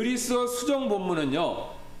그리스어 수정 본문은요.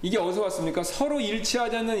 이게 어디서 왔습니까? 서로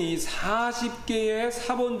일치하지 않는 이 40개의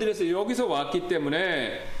사본들에서 여기서 왔기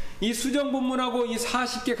때문에 이 수정 본문하고 이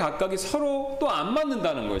 40개 각각이 서로 또 안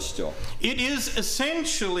맞는다는 것이죠. It is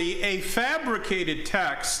essentially a fabricated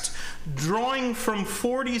text drawing from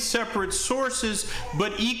 40 separate sources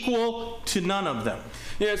but equal to none of them.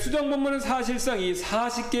 예, 수정 본문은 사실상 이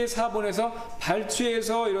 40개의 사본에서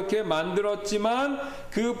발췌해서 이렇게 만들었지만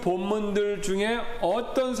그 본문들 중에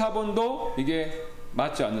어떤 사본도 이게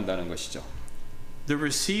맞지 않는다는 것이죠. The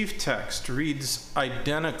received text reads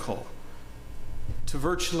identical to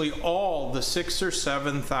virtually all the 6,000 or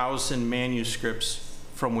 7,000 manuscripts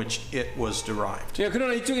from which it was derived. 예,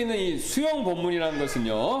 그러나 이쪽에 있는 이 수용 본문이라는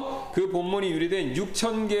것은요, 그 본문이 유래된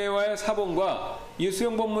 6,000개의 사본과 이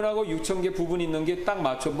수용 본문하고 6,000개 부분이 있는 게 딱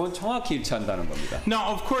맞춰보면 정확히 일치한다는 겁니다.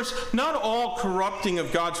 Now, of course, not all corrupting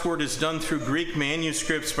of God's word is done through Greek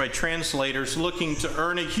manuscripts by translators looking to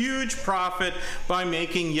earn a huge profit by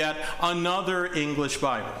making yet another English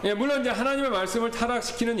Bible. 예, 물론 이제 하나님의 말씀을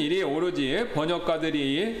타락시키는 일이 오로지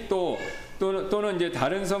번역가들이 또는 이제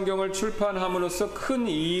다른 성경을 출판함으로써 큰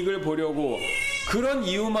이익을 보려고 그런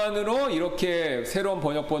이유만으로 이렇게 새로운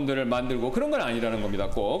번역본들을 만들고 그런 건 아니라는 겁니다.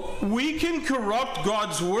 꼭. We can corrupt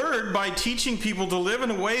God's word by teaching people to live in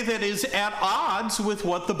a way that is at odds with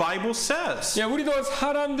what the Bible says. 예, 우리도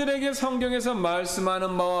사람들에게 성경에서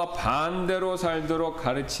말씀하는 바와 반대로 살도록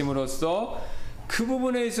가르침으로써 그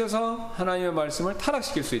부분에 있어서 하나님의 말씀을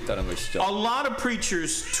타락시킬 수 있다는 것이죠. A lot of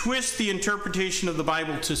preachers twist the interpretation of the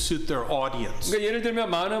Bible to suit their audience. 그러니까 예를 들면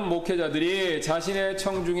많은 목회자들이 자신의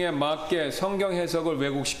청중에 맞게 성경 해석을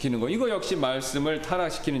왜곡시키는 거, 이거 역시 말씀을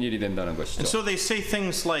타락시키는 일이 된다는 것이죠. And so they say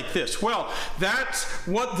things like this. Well, that's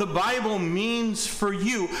what the Bible means for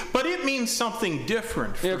you, but it means something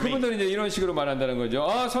different for 예, me. 그분들은 이제 이런 식으로 말한다는 거죠.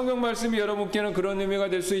 아, 성경 말씀이 여러분께는 그런 의미가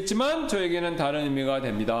될 수 있지만 저에게는 다른 의미가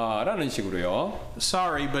됩니다라는 식으로요.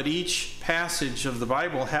 Sorry, but each passage of the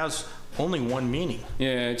Bible has only one meaning.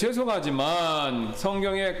 예, 죄송하지만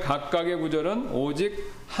성경의 각각의 구절은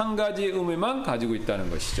오직 한 가지 의미만 가지고 있다는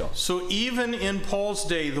것이죠. So even in Paul's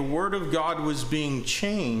day, the word of God was being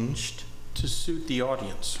changed to suit the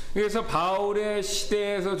audience. 그래서 바울의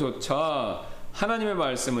시대에서조차 하나님의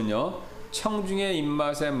말씀은요 청중의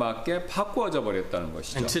입맛에 맞게 바꾸어져 버렸다는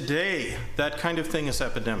것이죠. And today, that kind of thing is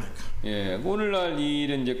epidemic. 예, 오늘날 이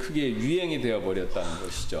일은 이제 크게 유행이 되어 버렸다는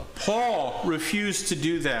것이죠. Paul refused to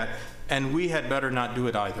do that, and we had better not do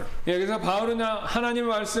it either. 예, 그래서 바울은 하나님의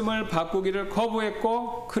말씀을 바꾸기를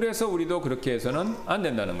거부했고, 그래서 우리도 그렇게 해서는 안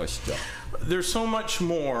된다는 것이죠. There's so much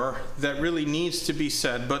more that really needs to be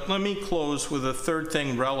said, but let me close with a third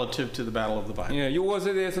thing relative to the battle of the Bible. 예,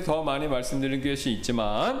 이것에 대해서 더 많이 말씀드릴 것이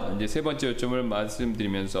있지만 이제 세 번째 요점을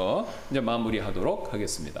말씀드리면서 이제 마무리하도록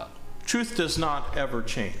하겠습니다. Truth does not ever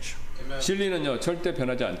change, 진리는요 절대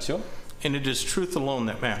변하지 않죠. and it is truth alone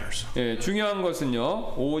that matters. 예, 중요한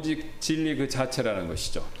것은요 오직 진리 그 자체라는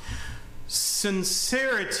것이죠.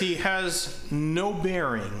 Sincerity has no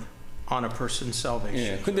bearing on a person's salvation.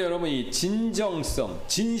 예, 근데 여러분 이 진정성,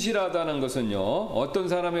 진실하다는 것은요 어떤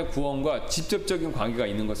사람의 구원과 직접적인 관계가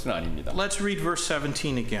있는 것은 아닙니다. Let's read verse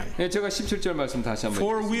 17 again. 예, 제가 17절 말씀 다시 한번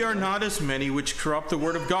For we are 읽겠습니다. not as many which corrupt the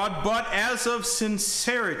word of God, but as of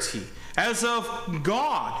sincerity, as of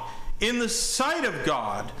God, in the sight of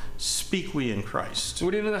God, speak we in Christ.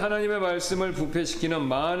 우리는 하나님의 말씀을 부패시키는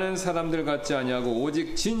많은 사람들 같지 아니하고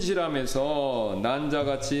오직 진실함에서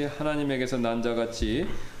난자같이 하나님에게서 난자같이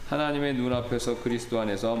하나님의 눈앞에서 그리스도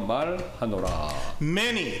안에서 말하노라.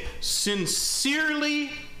 Many sincerely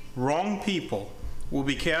wrong people will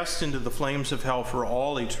be cast into the flames of hell for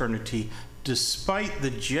all eternity, despite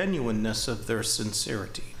the genuineness of their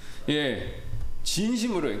sincerity. 예,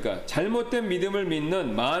 진심으로 그러니까 잘못된 믿음을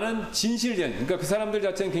믿는 많은 진실된 그러니까 그 사람들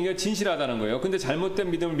자체는 굉장히 진실하다는 거예요. 근데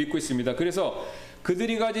잘못된 믿음을 믿고 있습니다. 그래서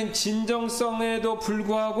그들이 가진 진정성에도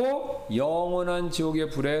불구하고 영원한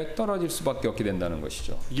지옥의 불에 떨어질 수밖에 없게 된다는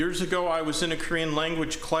것이죠. Years ago, I was in a Korean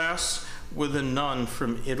language class with a nun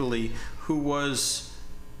from Italy who was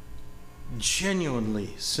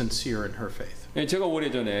genuinely sincere in her faith. 예, 제가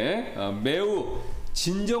오래전에 매우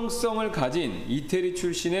진정성을 가진 이태리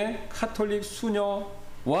출신의 카톨릭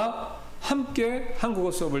수녀와 함께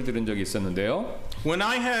한국어 수업을 들은 적이 있었는데요. When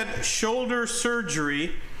I had shoulder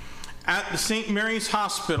surgery at the St. Mary's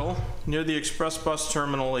Hospital near the express bus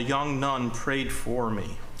terminal, a young nun prayed for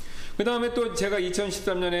me. 그 다음에 또 제가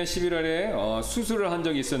 2013년에 11월에 수술을 한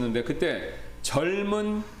적이 있었는데 그때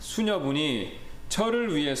젊은 수녀분이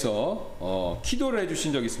저를 위해서 기도를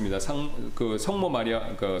해주신 적이 있습니다. 그 성모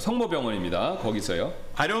마리아 그 성모병원입니다. 거기서요.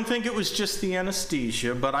 I don't think it was just the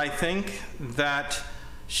anesthesia, but I think that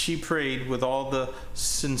she prayed with all the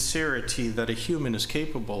sincerity that a human is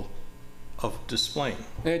capable of displaying.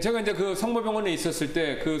 네, 제가 이제 그 성모병원에 있었을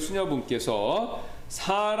때 그 수녀분께서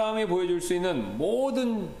사람이 보여줄 수 있는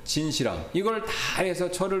모든 진실함 이걸 다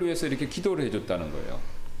해서 저를 위해서 이렇게 기도를 해줬다는 거예요.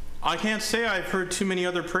 I can't say I've heard too many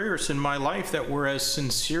other prayers in my life that were as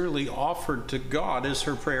sincerely offered to God as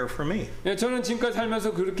her prayer for me. 네, 저는 지금까지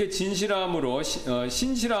살면서 그렇게 진실함으로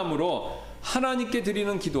신실함으로 하나님께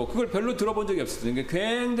드리는 기도 그걸 별로 들어본 적이 없었어요. 그러니까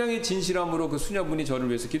굉장히 진실함으로 그 수녀분이 저를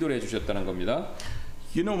위해서 기도를 해주셨다는 겁니다.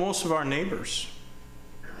 You know, most of our neighbors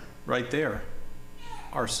right there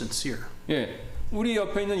are sincere. 예, 우리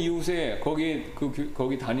옆에 있는 이웃에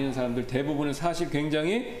거기 다니는 사람들 대부분은 사실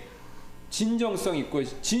굉장히 진정성 있고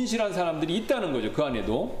진실한 사람들이 있다는 거죠. 그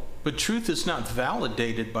안에도. But truth is not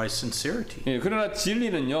validated by sincerity. 예, 그러나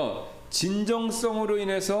진리는요. 진정성으로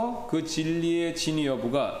인해서 그 진리의 진위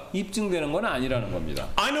여부가 입증되는 건 아니라는 겁니다.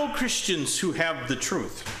 I know Christians who have the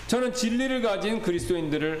truth. 저는 진리를 가진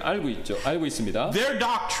그리스도인들을 알고 있습니다. Their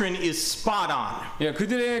doctrine is spot on. 예,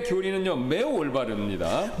 그들의 교리는요 매우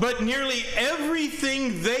올바릅니다. But nearly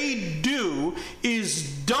everything they do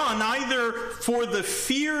is done either for the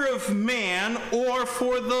fear of man or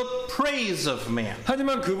for the praise of man.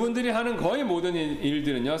 하지만 그분들이 하는 거의 모든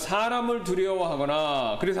일들은요 사람을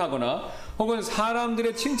두려워하거나 그래서 하거나 혹은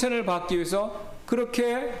사람들의 칭찬을 받기 위해서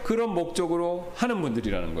그런 목적으로 하는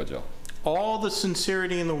분들이라는 거죠. All the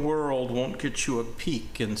sincerity in the world won't get you a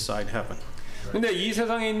peek inside heaven. 근데 이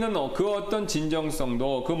세상에 있는 그 어떤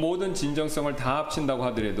진정성도 그 모든 진정성을 다 합친다고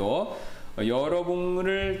하더라도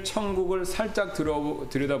여러분을 천국을 살짝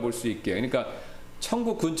들여다볼 수 있게 그러니까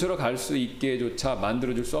천국 근처로 갈 수 있게조차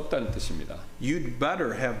만들어줄 수 없다는 뜻입니다. You'd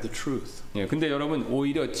better have the truth. 예, 근데 여러분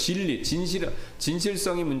오히려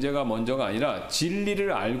진실성이 문제가 먼저가 아니라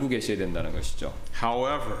진리를 알고 계셔야 된다는 것이죠.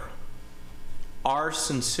 However, our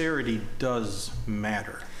sincerity does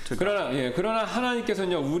matter to God. 그러나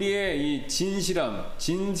하나님께서는요 우리의 이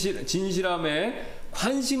진실함에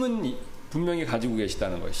관심은 분명히 가지고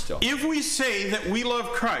계시다는 것이죠. If we say that we love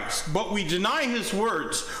Christ, but we deny his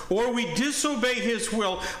words, or we disobey his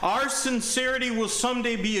will, our sincerity will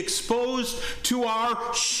someday be exposed to our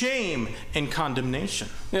shame and condemnation.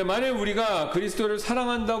 예, 만일 우리가 그리스도를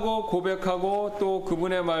사랑한다고 고백하고 또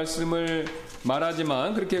그분의 말씀을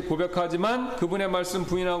말하지만 그렇게 고백하지만 그분의 말씀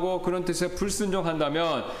부인하고 그런 뜻에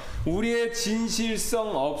불순종한다면 우리의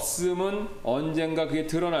진실성 없음은 언젠가 그게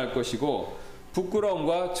드러날 것이고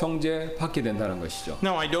부끄러움과 정죄 받게 된다는 것이죠.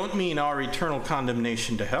 Now, I don't mean our eternal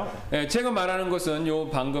condemnation to hell. 예, 제가 말하는 것은 요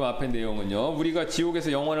방금 앞에 내용은요. 우리가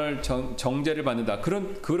지옥에서 영원한 정죄를 받는다.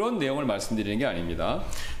 그런 내용을 말씀드리는 게 아닙니다.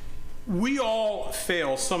 We all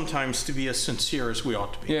fail sometimes to be as sincere as we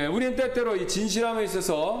ought to be. 예, 우리는 때때로 이 진실함에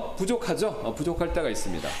있어서 부족하죠. 부족할 때가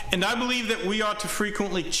있습니다. And I believe that we ought to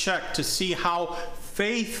frequently check to see how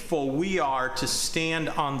faithful we are to stand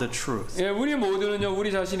on the truth. 예, 우리 모두는요,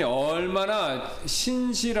 우리 자신이 얼마나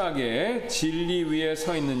신실하게 진리 위에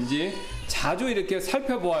서 있는지 자주 이렇게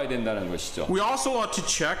살펴보아야 된다는 것이죠. We also ought to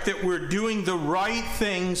check that we're doing the right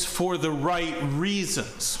things for the right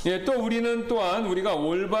reasons. 예, 또 우리는 또한 우리가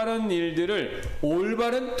올바른 일들을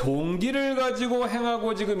올바른 동기를 가지고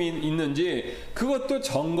행하고 지금 있는지 그것도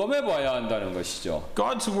점검해 봐야 한다는 것이죠.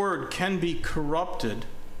 God's word can be corrupted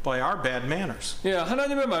by our bad manners. 예,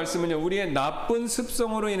 하나님의 말씀은요, 우리의 나쁜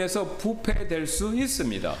습성으로 인해서 부패될 수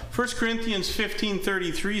있습니다. 1 Corinthians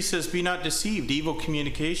 15:33 says, "Be not deceived; evil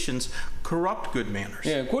communications corrupt good manners."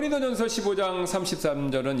 예, 고린도전서 15장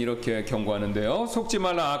 33절은 이렇게 경고하는데요. 속지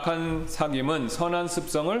말라 악한 사귐은 선한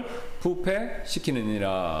습성을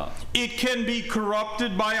부패시키느니라. It can be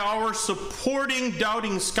corrupted by our supporting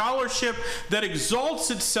doubting scholarship that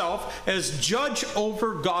exalts itself as judge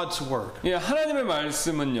over God's word. 예, 하나님의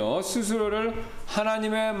말씀은요, 스스로를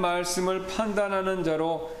하나님의 말씀을 판단하는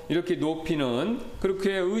자로 이렇게 높이는,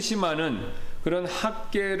 그렇게 의심하는 그런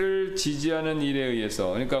학계를 지지하는 일에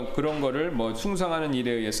의해서, 그러니까 그런 거를 뭐 충성하는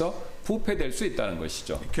일에 의해서 부패될 수 있다는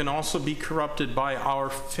것이죠. It can also be corrupted by our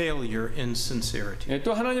failure in sincerity. 예,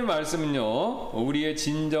 또 하나님의 말씀은요, 우리의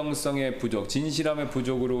진정성의 부족, 진실함의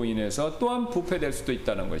부족으로 인해서 또한 부패될 수도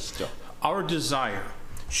있다는 것이죠. Our desire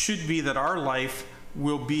should be that our life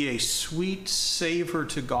will be a sweet savor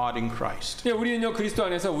to God in Christ. 예, 우리는요, 그리스도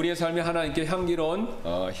안에서 우리의 삶이 하나님께 향기로운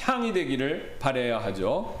향이 되기를 바라야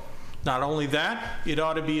하죠. Not only that, it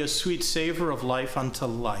ought to be a sweet savor of life unto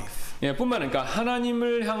life. 예, 뿐만 아니라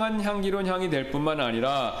하나님을 향한 향기로운 향이 될 뿐만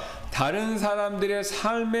아니라 다른 사람들의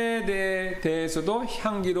삶에 대해서도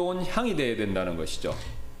향기로운 향이 되어야 된다는 것이죠.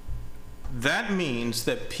 That means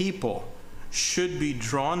that people should be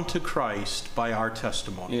drawn to Christ by our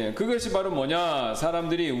testimony. 예, 그것이 바로 뭐냐?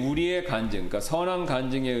 사람들이 우리의 간증, 그러니까 선한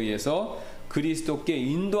간증에 의해서 그리스도께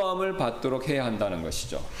인도함을 받도록 해야 한다는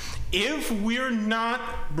것이죠. If we're not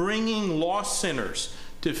bringing lost sinners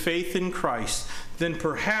to faith in Christ, then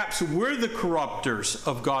perhaps we're the corrupters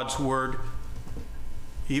of God's word,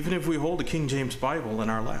 even if we hold a King James Bible in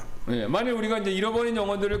our lap. 예, 만약 우리가 이제 잃어버린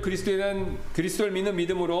영혼들을 그리스도를 믿는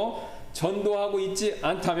믿음으로 전도하고 있지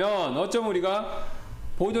않다면 어쩌면 우리가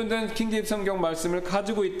보존된 킹제임스 성경 말씀을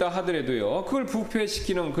가지고 있다 하더라도요, 그걸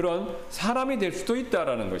부패시키는 그런 사람이 될 수도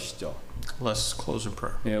있다라는 것이죠. Let's close in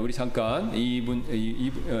prayer. 예, 우리 잠깐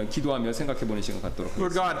기도하며 생각해보는 시간 갖도록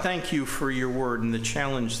Lord 하겠습니다. God, thank you for your word and the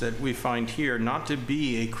challenge that we find here not to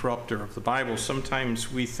be a corrupter of the Bible.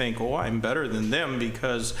 Sometimes we think, oh, I'm better than them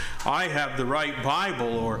because I have the right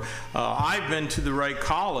Bible, or I've been to the right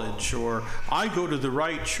college, or I go to the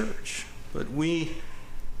right church. But we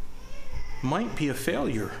might be a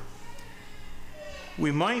failure.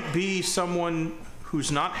 We might be someone who's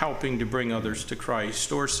not helping to bring others to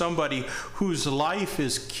Christ, or somebody whose life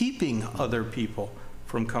is keeping other people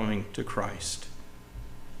from coming to Christ.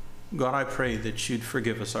 God, I pray that you'd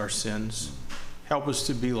forgive us our sins. Help us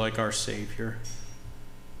to be like our Savior.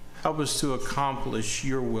 Help us to accomplish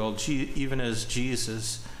your will, even as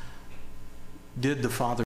Jesus did the Father's